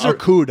talking about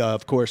Okudah,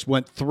 of course,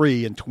 went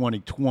 3 in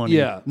 2020.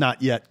 Yeah.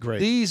 Not yet great.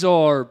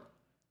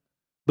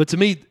 But to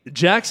me,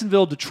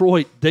 Jacksonville,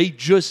 Detroit, they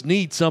just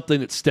need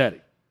something that's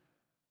steady.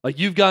 Like,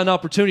 you've got an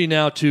opportunity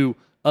now to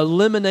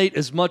eliminate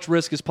as much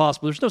risk as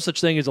possible. There's no such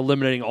thing as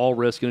eliminating all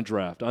risk in a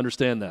draft. I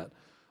understand that.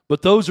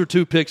 But those are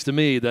 2 picks to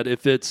me that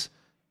if it's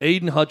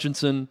Aiden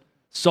Hutchinson,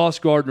 Sauce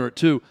Gardner at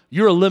 2,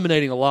 you're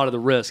eliminating a lot of the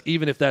risk,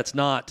 even if that's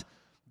not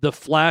the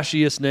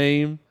flashiest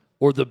name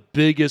or the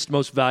biggest,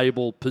 most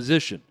valuable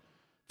position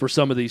for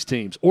some of these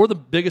teams, or the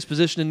biggest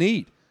position in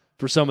need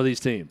for some of these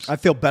teams. I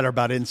feel better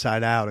about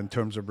inside out in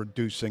terms of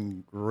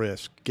reducing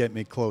risk, get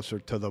me closer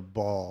to the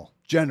ball,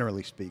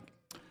 generally speaking.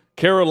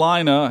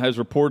 Carolina has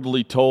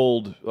reportedly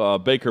told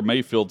Baker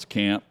Mayfield's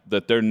camp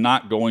that they're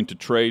not going to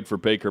trade for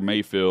Baker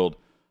Mayfield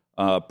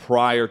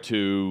prior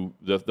to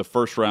the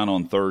first round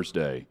on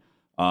Thursday,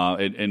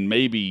 and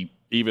maybe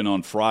even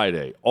on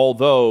Friday.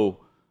 Although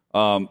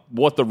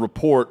what the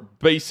report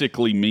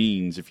basically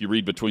means, if you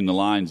read between the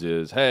lines,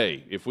 is,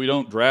 hey, if we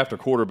don't draft a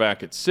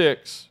quarterback at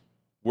 6,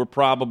 we're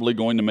probably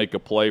going to make a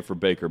play for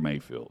Baker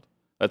Mayfield.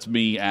 That's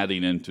me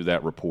adding into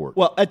that report.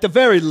 Well, at the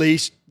very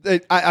least,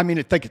 I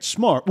think it's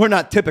smart. We're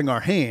not tipping our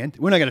hand.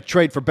 We're not going to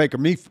trade for Baker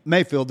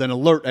Mayfield and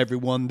alert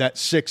everyone that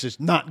 6 is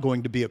not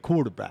going to be a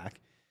quarterback.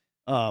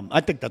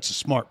 I think that's a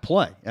smart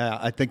play.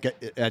 I think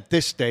at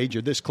this stage,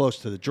 or this close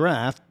to the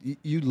draft,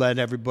 you let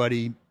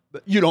everybody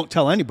 – you don't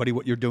tell anybody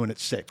what you're doing at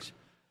 6.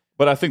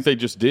 But I think they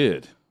just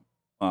did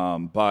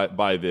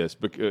by this.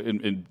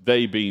 And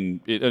they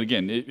being –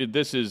 again,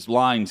 this is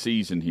line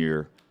season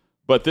here.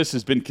 But this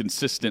has been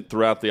consistent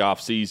throughout the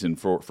offseason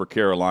for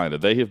Carolina.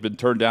 They have been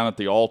turned down at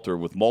the altar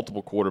with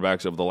multiple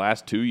quarterbacks over the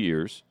last 2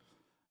 years,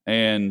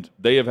 and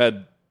they have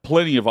had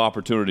plenty of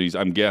opportunities,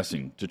 I'm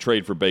guessing, to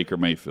trade for Baker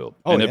Mayfield,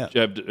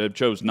 have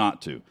chose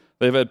not to.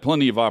 They've had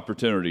plenty of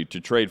opportunity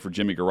to trade for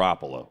Jimmy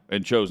Garoppolo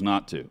and chose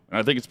not to. And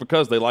I think it's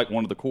because they like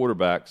one of the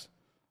quarterbacks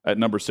at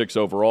number 6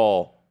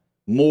 overall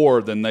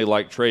more than they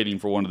like trading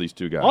for one of these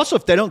 2 guys. Also,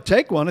 if they don't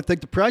take one, I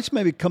think the price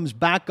maybe comes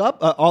back up.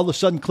 All of a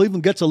sudden,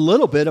 Cleveland gets a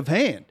little bit of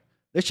hand.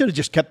 They should have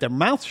just kept their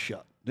mouth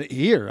shut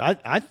here,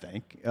 I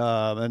think,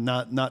 and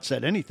not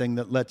said anything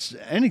that lets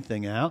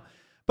anything out.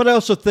 But I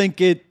also think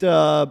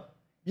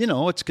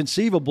it's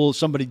conceivable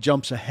somebody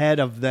jumps ahead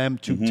of them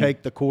to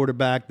take the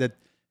quarterback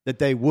that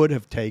they would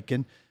have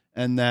taken,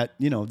 and that,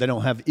 they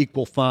don't have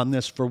equal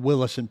fondness for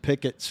Willis and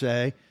Pickett,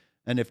 say,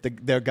 and if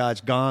their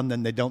guy's gone,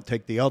 then they don't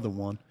take the other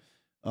one.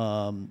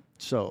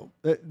 So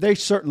they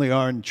certainly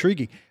are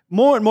intriguing.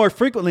 More and more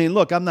frequently, and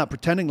look, I'm not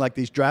pretending like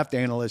these draft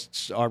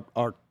analysts are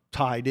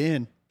tied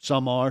in.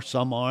 Some are,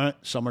 some aren't.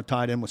 Some are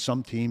tied in with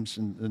some teams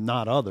and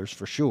not others,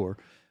 for sure.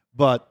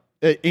 But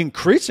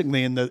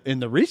increasingly in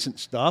the recent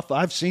stuff,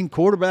 I've seen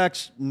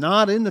quarterbacks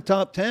not in the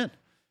top 10.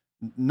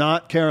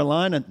 Not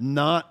Carolina,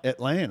 not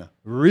Atlanta.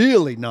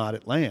 Really not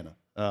Atlanta.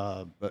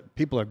 But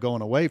people are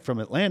going away from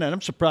Atlanta, and I'm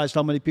surprised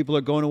how many people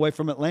are going away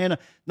from Atlanta,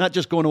 not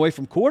just going away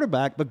from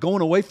quarterback, but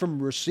going away from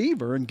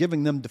receiver and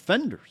giving them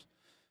defenders.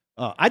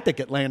 I think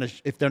Atlanta,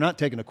 if they're not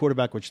taking a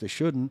quarterback, which they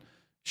shouldn't,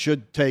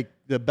 should take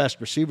the best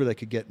receiver they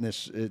could get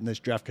in this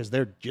draft, because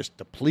they're just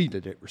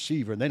depleted at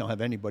receiver, and they don't have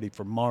anybody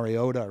from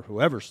Mariota or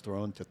whoever's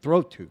throwing to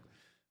throw to.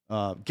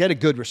 Get a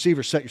good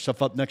receiver, set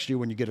yourself up next year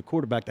when you get a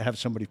quarterback to have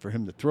somebody for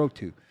him to throw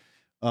to.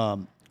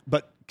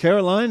 But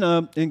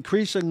Carolina,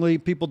 increasingly,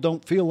 people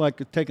don't feel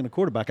like taking a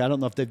quarterback. I don't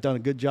know if they've done a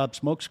good job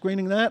smoke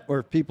screening that, or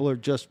if people are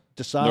just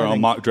deciding they're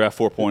on mock draft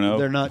 4.0.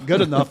 They're not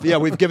good enough. Yeah,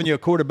 we've given you a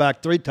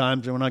quarterback 3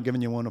 times, and we're not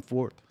giving you one a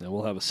 4th. Yeah,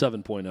 we'll have a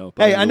 7.0.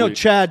 Hey, I know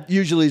Chad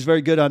usually is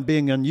very good on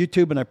being on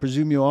YouTube, and I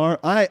presume you are.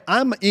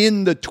 I'm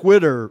in the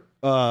Twitter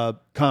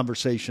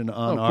conversation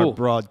on our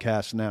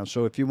broadcast now,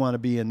 so if you want to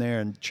be in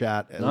there and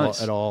chat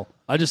at all.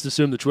 I just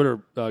assumed the Twitter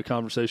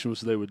conversation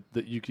was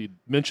that you could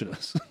mention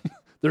us.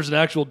 There's an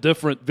actual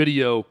different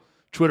video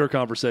Twitter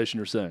conversation,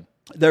 you're saying?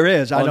 There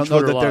is. I don't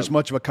know that Live. there's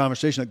much of a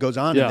conversation that goes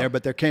on in there,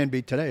 but there can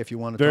be today if you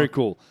want to Very talk.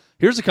 cool.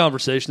 Here's a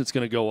conversation that's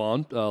going to go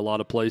on a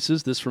lot of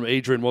places. This from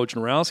Adrian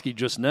Wojnarowski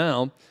just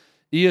now.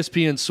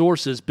 ESPN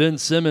sources Ben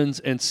Simmons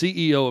and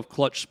CEO of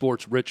Clutch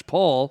Sports Rich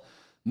Paul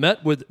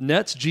met with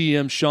Nets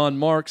GM Sean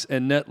Marks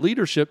and Net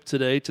leadership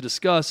today to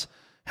discuss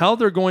how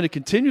they're going to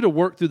continue to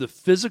work through the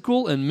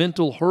physical and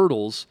mental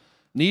hurdles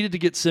needed to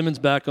get Simmons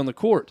back on the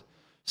court.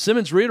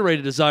 Simmons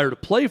reiterated a desire to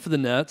play for the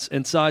Nets,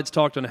 and sides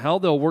talked on how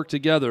they'll work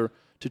together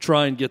to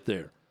try and get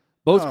there.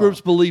 Both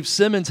groups believe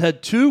Simmons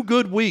had 2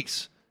 good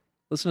weeks.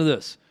 Listen to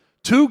this.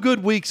 2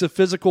 good weeks of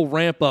physical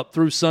ramp-up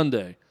through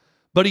Sunday,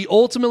 but he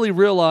ultimately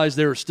realized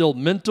there are still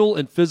mental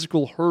and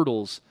physical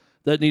hurdles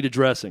that need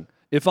addressing.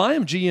 If I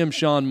am GM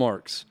Sean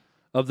Marks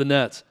of the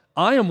Nets,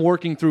 I am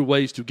working through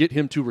ways to get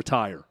him to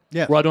retire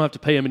where I don't have to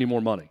pay him any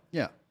more money.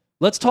 Yeah.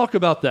 Let's talk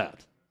about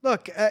that.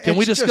 Look, can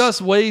we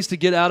discuss ways to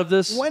get out of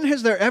this? When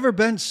has there ever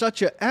been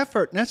such an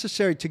effort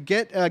necessary to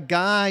get a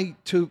guy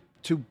to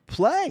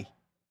play?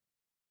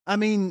 I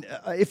mean,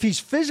 if he's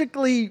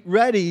physically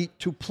ready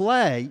to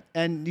play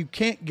and you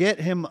can't get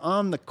him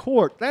on the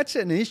court, that's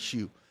an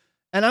issue.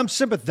 And I'm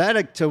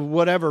sympathetic to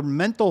whatever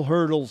mental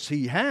hurdles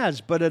he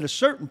has, but at a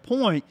certain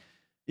point,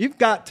 you've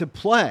got to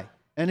play.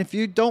 And if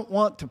you don't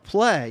want to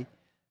play,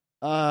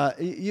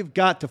 you've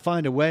got to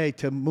find a way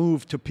to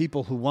move to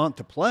people who want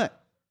to play.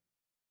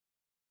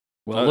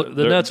 Well, look,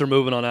 the Nets are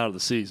moving on out of the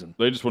season.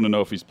 They just want to know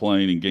if he's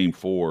playing in Game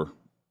 4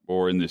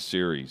 or in this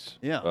series.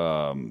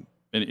 Yeah. And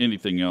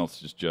anything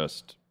else is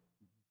just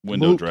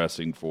window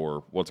dressing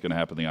for what's going to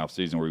happen in the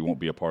offseason where he won't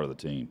be a part of the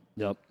team.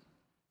 Yep.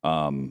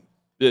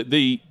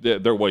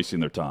 They're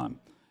wasting their time.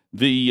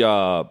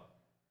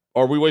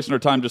 Are we wasting our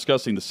time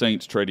discussing the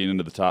Saints trading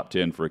into the top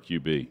 10 for a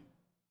QB?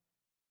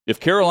 If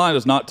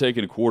Carolina's not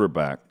taking a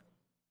quarterback,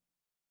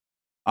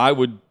 I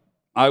would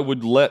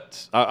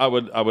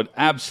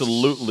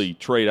absolutely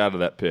trade out of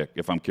that pick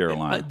if I'm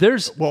Carolina.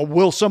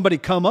 Will somebody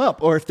come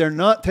up? Or if they're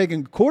not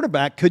taking a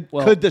quarterback,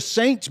 could the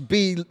Saints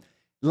be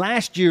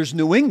last year's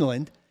New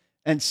England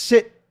and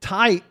sit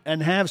tight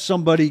and have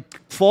somebody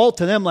fall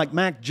to them like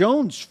Mac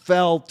Jones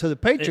fell to the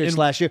Patriots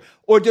last year?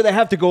 Or do they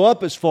have to go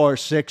up as far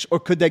as 6, or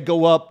could they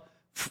go up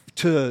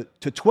to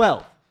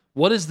 12?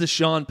 What is the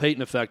Sean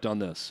Payton effect on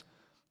this?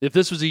 If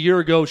this was a year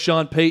ago,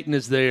 Sean Payton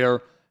is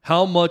there,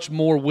 how much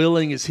more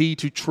willing is he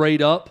to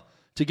trade up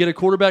to get a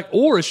quarterback?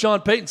 Or is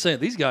Sean Payton saying,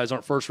 these guys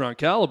aren't first-round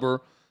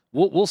caliber,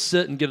 we'll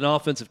sit and get an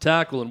offensive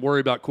tackle and worry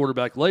about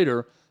quarterback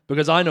later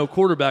because I know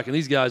quarterback and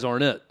these guys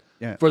aren't it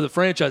for the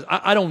franchise?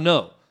 I don't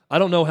know. I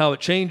don't know how it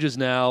changes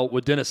now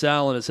with Dennis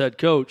Allen as head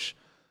coach,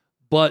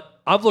 but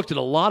I've looked at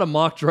a lot of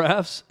mock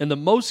drafts, and the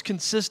most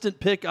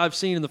consistent pick I've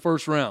seen in the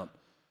first round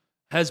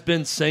has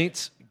been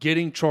Saints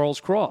getting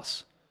Charles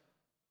Cross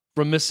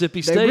from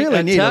Mississippi State. They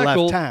really need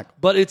tackle, a left tackle.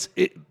 But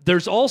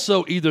there's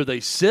also either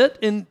they sit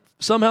and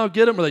somehow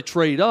get him or they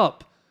trade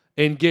up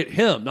and get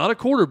him, not a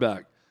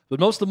quarterback. But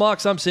most of the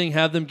mocks I'm seeing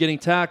have them getting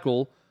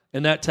tackle,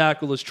 and that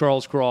tackle is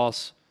Charles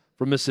Cross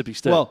from Mississippi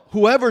State. Well,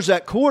 whoever's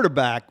at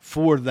quarterback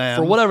for them,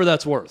 for whatever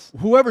that's worth,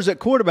 whoever's at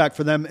quarterback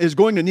for them is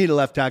going to need a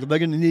left tackle. They're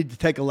going to need to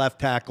take a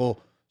left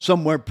tackle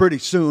somewhere pretty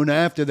soon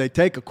after they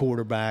take a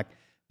quarterback,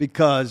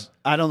 because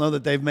I don't know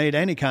that they've made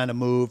any kind of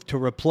move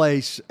to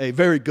replace a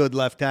very good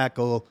left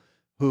tackle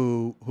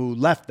who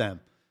left them.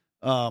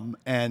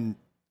 And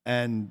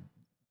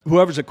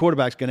whoever's at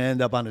quarterback is going to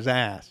end up on his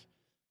ass.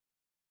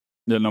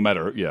 Yeah, no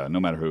matter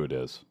who it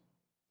is.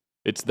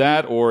 It's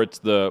that, or it's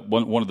the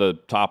one of the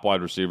top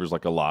wide receivers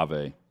like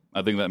Olave.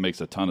 I think that makes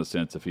a ton of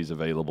sense if he's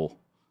available.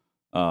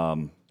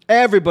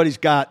 Everybody's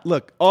got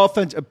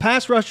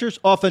pass rushers,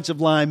 offensive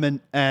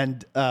linemen,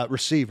 and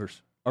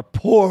receivers are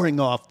pouring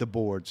off the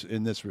boards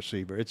in this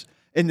receiver. It's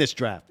in this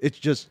draft. It's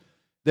just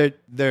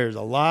there's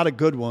a lot of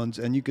good ones,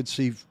 and you could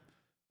see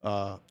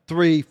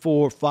 3,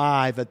 4,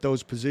 5 at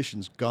those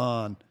positions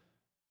gone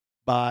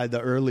by the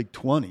early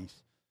 20s.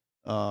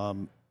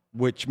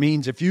 Which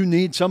means if you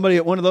need somebody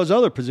at one of those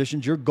other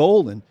positions, you're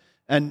golden.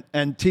 And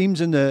teams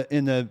in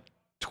the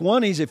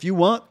 20s, if you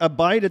want a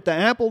bite at the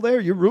apple there,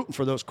 you're rooting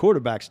for those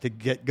quarterbacks to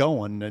get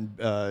going and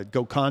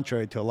go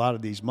contrary to a lot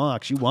of these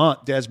mocks. You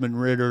want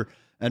Desmond Ridder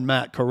and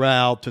Matt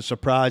Corral to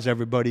surprise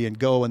everybody and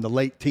go in the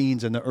late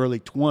teens and the early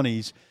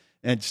 20s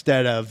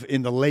instead of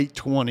in the late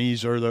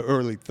 20s or the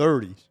early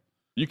 30s.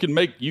 You can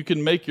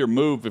make your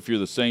move if you're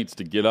the Saints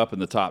to get up in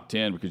the top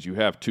 10 because you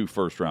have 2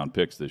 first-round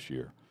picks this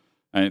year.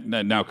 And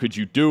now, could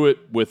you do it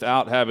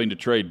without having to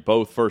trade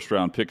both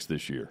first-round picks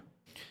this year?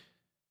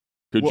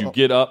 Could you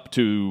get up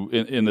to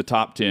in the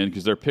top 10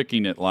 because they're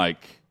picking at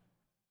like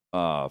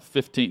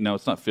 15? No,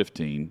 it's not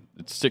 15.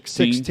 It's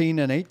 16. 16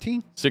 and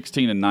 18?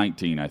 16 and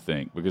 19, I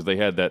think, because they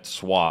had that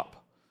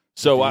swap.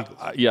 So I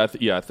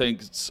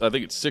think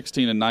it's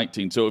 16 and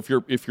 19. So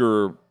if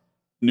you're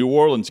New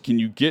Orleans, can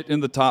you get in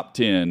the top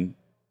 10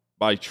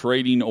 by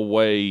trading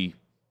away,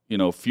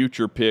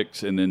 future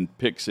picks and then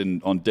picks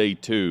on day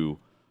 2?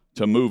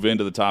 To move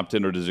into the top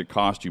 10, or does it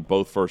cost you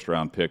both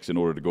first-round picks in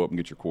order to go up and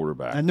get your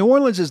quarterback? And New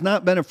Orleans has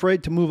not been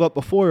afraid to move up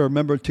before.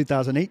 Remember, in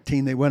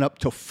 2018, they went up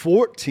to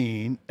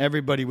 14.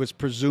 Everybody was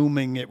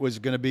presuming it was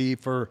going to be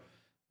for,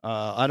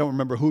 I don't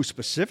remember who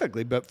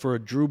specifically, but for a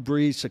Drew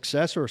Brees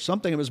successor or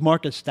something. It was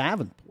Marcus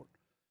Davenport.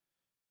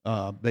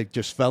 They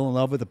just fell in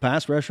love with the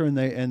pass rusher, and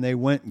they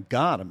went and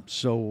got him.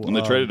 And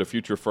they traded a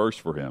future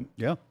first for him.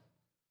 Yeah.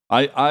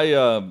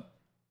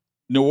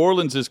 New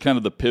Orleans is kind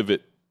of the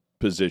pivot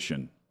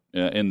position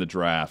in the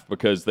draft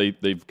because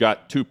they've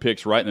got 2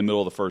 picks right in the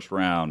middle of the first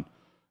round,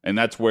 And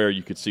that's where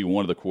you could see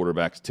one of the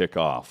quarterbacks tick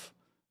off.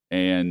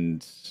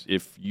 And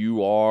if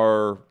you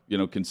are,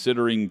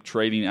 considering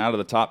trading out of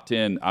the top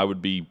 10, I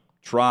would be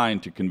trying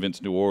to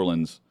convince New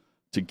Orleans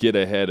to get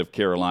ahead of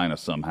Carolina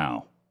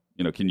somehow.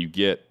 Can you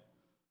get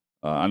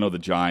I know the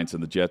Giants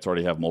and the Jets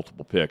already have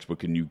multiple picks, but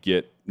can you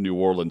get New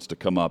Orleans to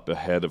come up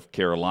ahead of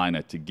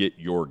Carolina to get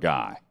your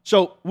guy?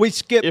 So we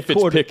skip if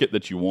it's Pickett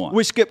that you want.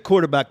 We skip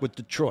quarterback with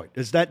Detroit.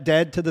 Is that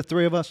dead to the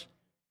three of us?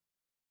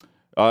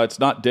 It's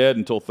not dead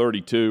until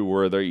 32,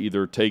 where they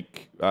either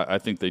take I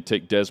think they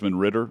take Desmond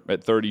Ridder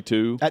at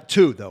 32. At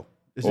 2, though.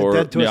 Is it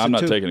dead to us I'm at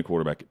not 2? taking a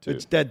quarterback at 2.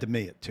 It's dead to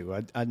me at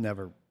 2. I'd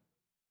never.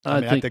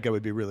 I think it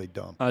would be really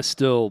dumb. I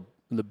still,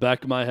 in the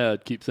back of my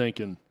head, keep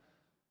thinking,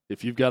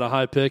 if you've got a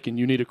high pick and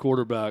you need a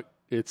quarterback,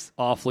 it's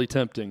awfully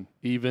tempting,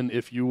 even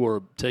if you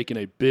were taking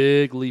a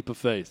big leap of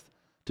faith,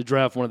 to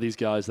draft one of these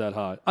guys that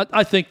high.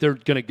 I think they're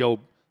going to go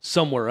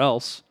somewhere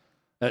else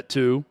at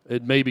 2.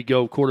 It maybe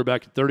go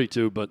quarterback at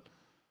 32, but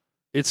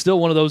it's still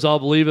one of those I'll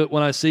believe it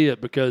when I see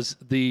it, because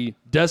the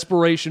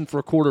desperation for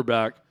a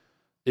quarterback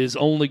is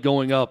only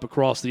going up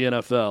across the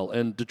NFL,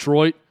 and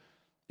Detroit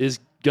is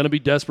going to be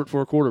desperate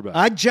for a quarterback.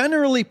 I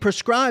generally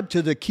prescribe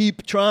to the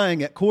keep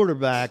trying at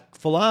quarterback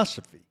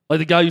philosophy. Like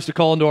the guy used to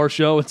call into our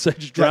show and say,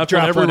 just draft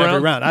one every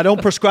round. I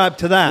don't prescribe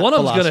to that. One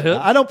of them's going to hit.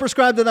 I don't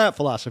prescribe to that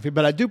philosophy,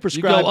 but I do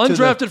prescribe you go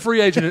undrafted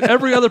free agent in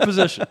every other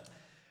position.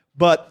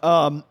 But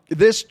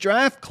this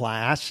draft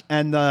class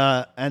and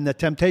the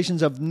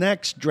temptations of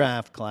next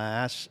draft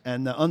class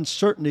and the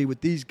uncertainty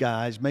with these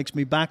guys makes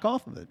me back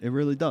off of it. It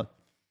really does.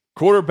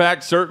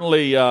 Quarterback,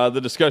 certainly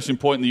the discussion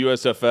point in the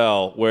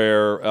USFL,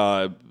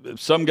 where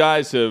some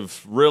guys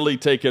have really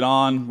taken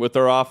on with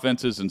their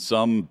offenses and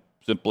some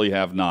simply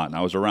have not. And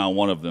I was around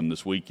one of them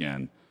this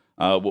weekend.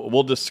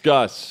 We'll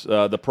discuss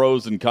the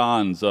pros and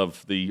cons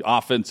of the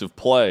offensive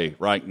play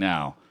right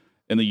now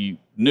in the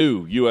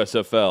new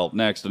USFL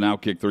next on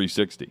Outkick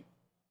 360.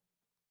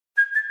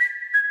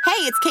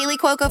 Hey, it's Kaylee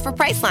Cuoco for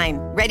Priceline.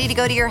 Ready to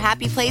go to your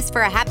happy place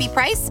for a happy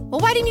price? Well,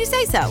 why didn't you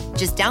say so?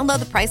 Just download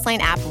the Priceline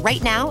app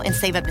right now and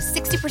save up to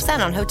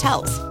 60% on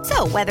hotels.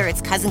 So whether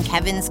it's Cousin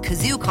Kevin's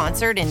Kazoo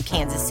Concert in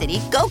Kansas City,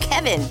 go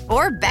Kevin,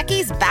 or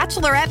Becky's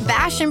Bachelorette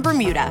Bash in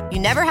Bermuda, you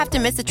never have to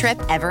miss a trip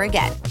ever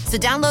again. So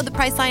download the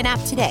Priceline app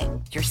today.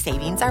 Your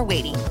savings are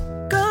waiting.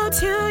 Go to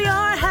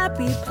your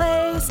happy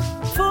place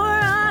for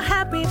a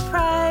happy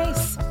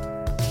price.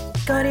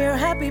 Go to your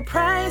happy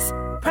price,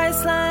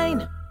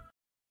 Priceline.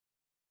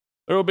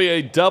 There will be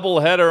a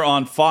doubleheader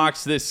on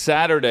Fox this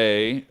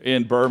Saturday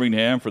in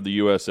Birmingham for the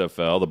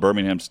USFL. The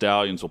Birmingham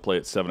Stallions will play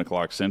at 7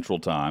 o'clock Central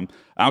Time.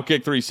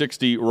 Outkick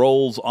 360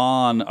 rolls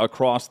on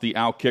across the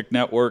Outkick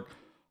network.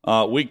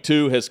 Week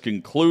 2 has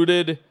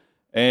concluded,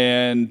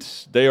 and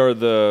there are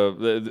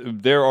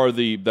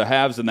the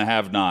haves and the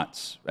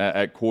have-nots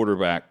at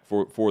quarterback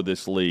for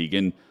this league.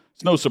 And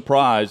it's no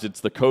surprise it's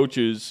the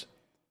coaches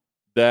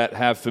that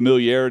have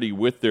familiarity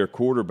with their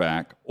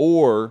quarterback,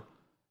 or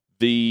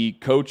the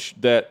coach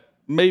that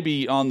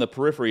maybe on the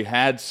periphery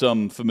had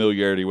some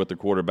familiarity with the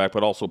quarterback,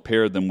 but also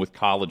paired them with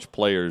college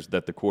players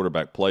that the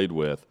quarterback played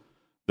with,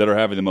 that are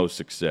having the most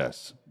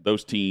success.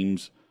 Those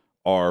teams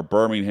are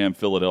Birmingham,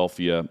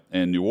 Philadelphia,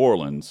 and New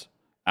Orleans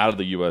out of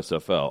the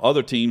USFL.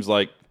 Other teams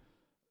like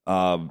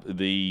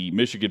the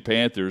Michigan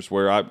Panthers,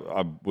 where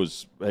I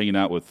was hanging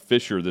out with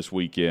Fisher this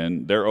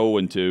weekend, they're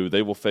 0-2.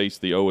 They will face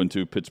the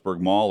 0-2 Pittsburgh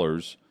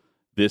Maulers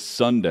this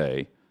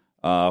Sunday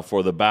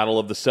for the Battle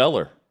of the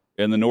Cellar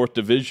in the North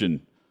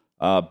Division.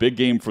 Big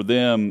game for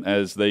them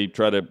as they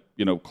try to,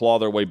 claw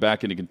their way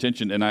back into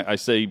contention. And I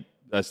say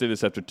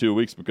this after 2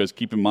 weeks because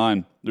keep in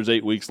mind, there's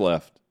 8 weeks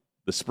left.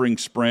 The spring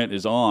sprint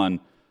is on,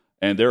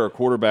 and there are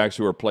quarterbacks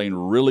who are playing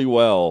really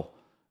well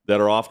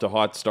that are off to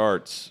hot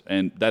starts,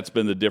 and that's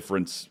been the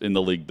difference in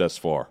the league thus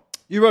far.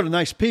 You wrote a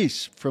nice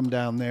piece from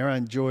down there. I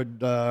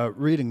enjoyed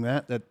reading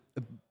that. That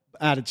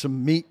added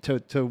some meat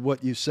to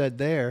what you said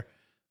there.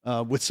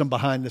 With some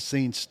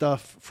behind-the-scenes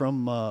stuff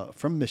from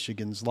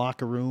Michigan's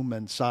locker room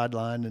and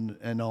sideline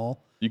and all.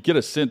 You get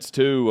a sense,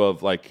 too,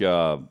 of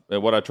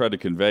what I tried to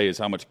convey is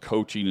how much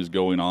coaching is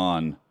going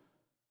on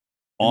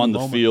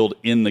the field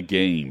in the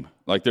game.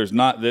 Like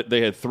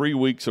they had 3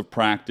 weeks of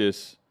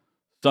practice.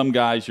 Some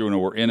guys,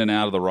 were in and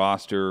out of the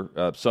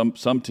roster.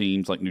 Some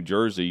teams, like New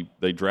Jersey,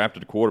 they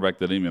drafted a quarterback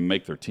that didn't even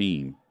make their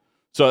team.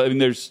 So,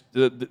 there's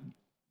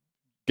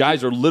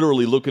guys are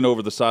literally looking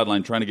over the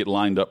sideline trying to get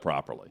lined up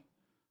properly.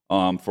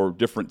 For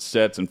different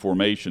sets and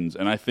formations.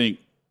 And I think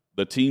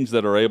the teams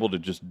that are able to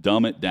just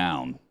dumb it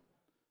down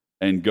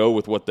and go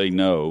with what they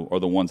know are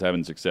the ones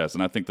having success.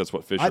 And I think that's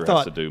what Fisher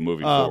has to do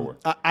moving forward.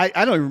 I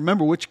don't even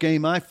remember which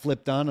game I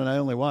flipped on, and I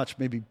only watched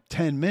maybe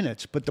 10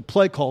 minutes, but the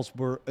play calls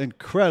were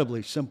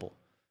incredibly simple.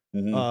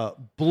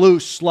 Mm-hmm. Blue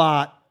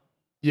slot,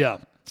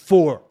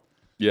 4.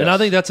 Yes. And I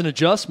think that's an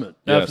adjustment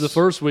after the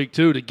first week,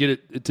 too, to get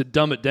it to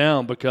dumb it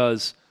down,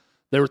 because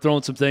they were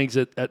throwing some things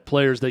at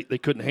players they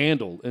couldn't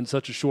handle in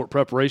such a short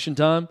preparation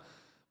time.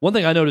 One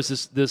thing I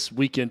noticed this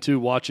weekend, too,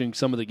 watching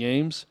some of the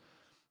games,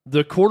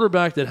 the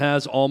quarterback that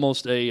has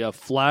almost a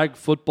flag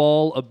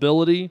football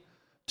ability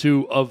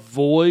to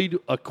avoid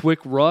a quick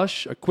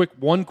rush,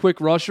 one quick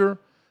rusher,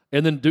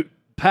 and then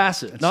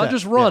pass it, not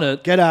just run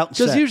it. Get out,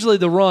 because usually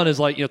the run is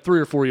like 3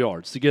 or 4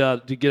 yards to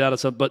get out of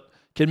something. But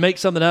can make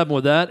something happen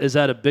with that is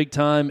at a big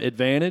time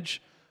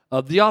advantage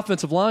of the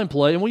offensive line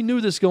play, and we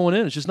knew this going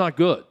in. It's just not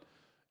good,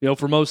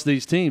 for most of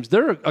these teams.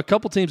 There are a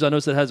couple teams I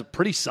noticed that has a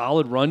pretty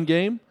solid run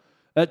game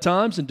at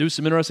times and do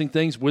some interesting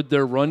things with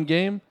their run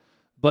game,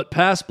 but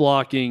pass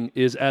blocking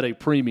is at a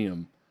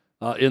premium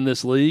in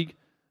this league.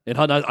 And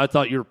I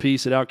thought your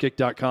piece at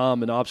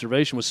Outkick.com and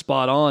observation was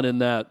spot on in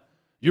that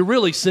you're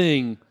really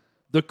seeing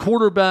the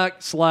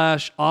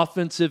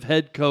quarterback/offensive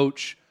head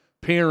coach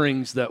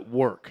pairings that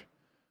work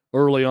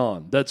early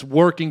on. That's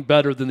working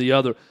better than the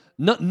other.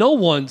 No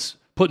one's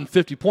putting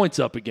 50 points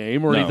up a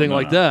game or anything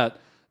like that,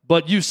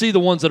 but you see the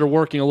ones that are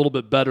working a little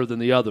bit better than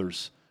the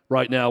others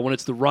right now when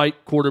it's the right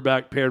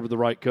quarterback paired with the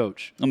right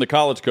coach. And the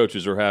college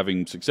coaches are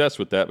having success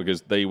with that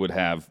because they would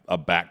have a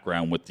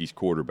background with these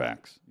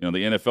quarterbacks. The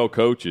NFL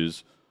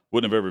coaches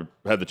wouldn't have ever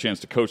had the chance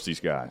to coach these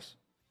guys,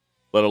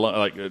 let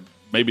alone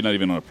maybe not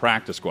even on a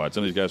practice squad.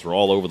 Some of these guys were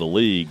all over the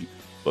league,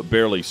 but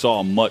barely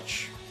saw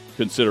much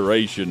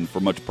consideration for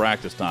much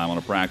practice time on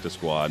a practice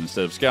squad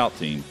instead of scout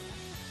team.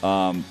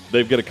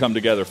 They've got to come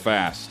together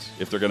fast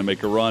if they're going to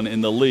make a run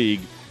in the league,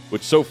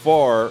 which so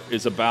far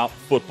is about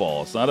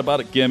football. It's not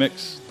about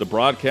gimmicks. The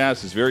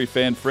broadcast is very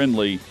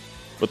fan-friendly,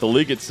 but the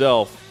league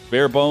itself,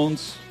 bare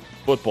bones,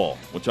 football,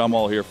 which I'm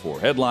all here for.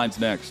 Headlines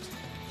next.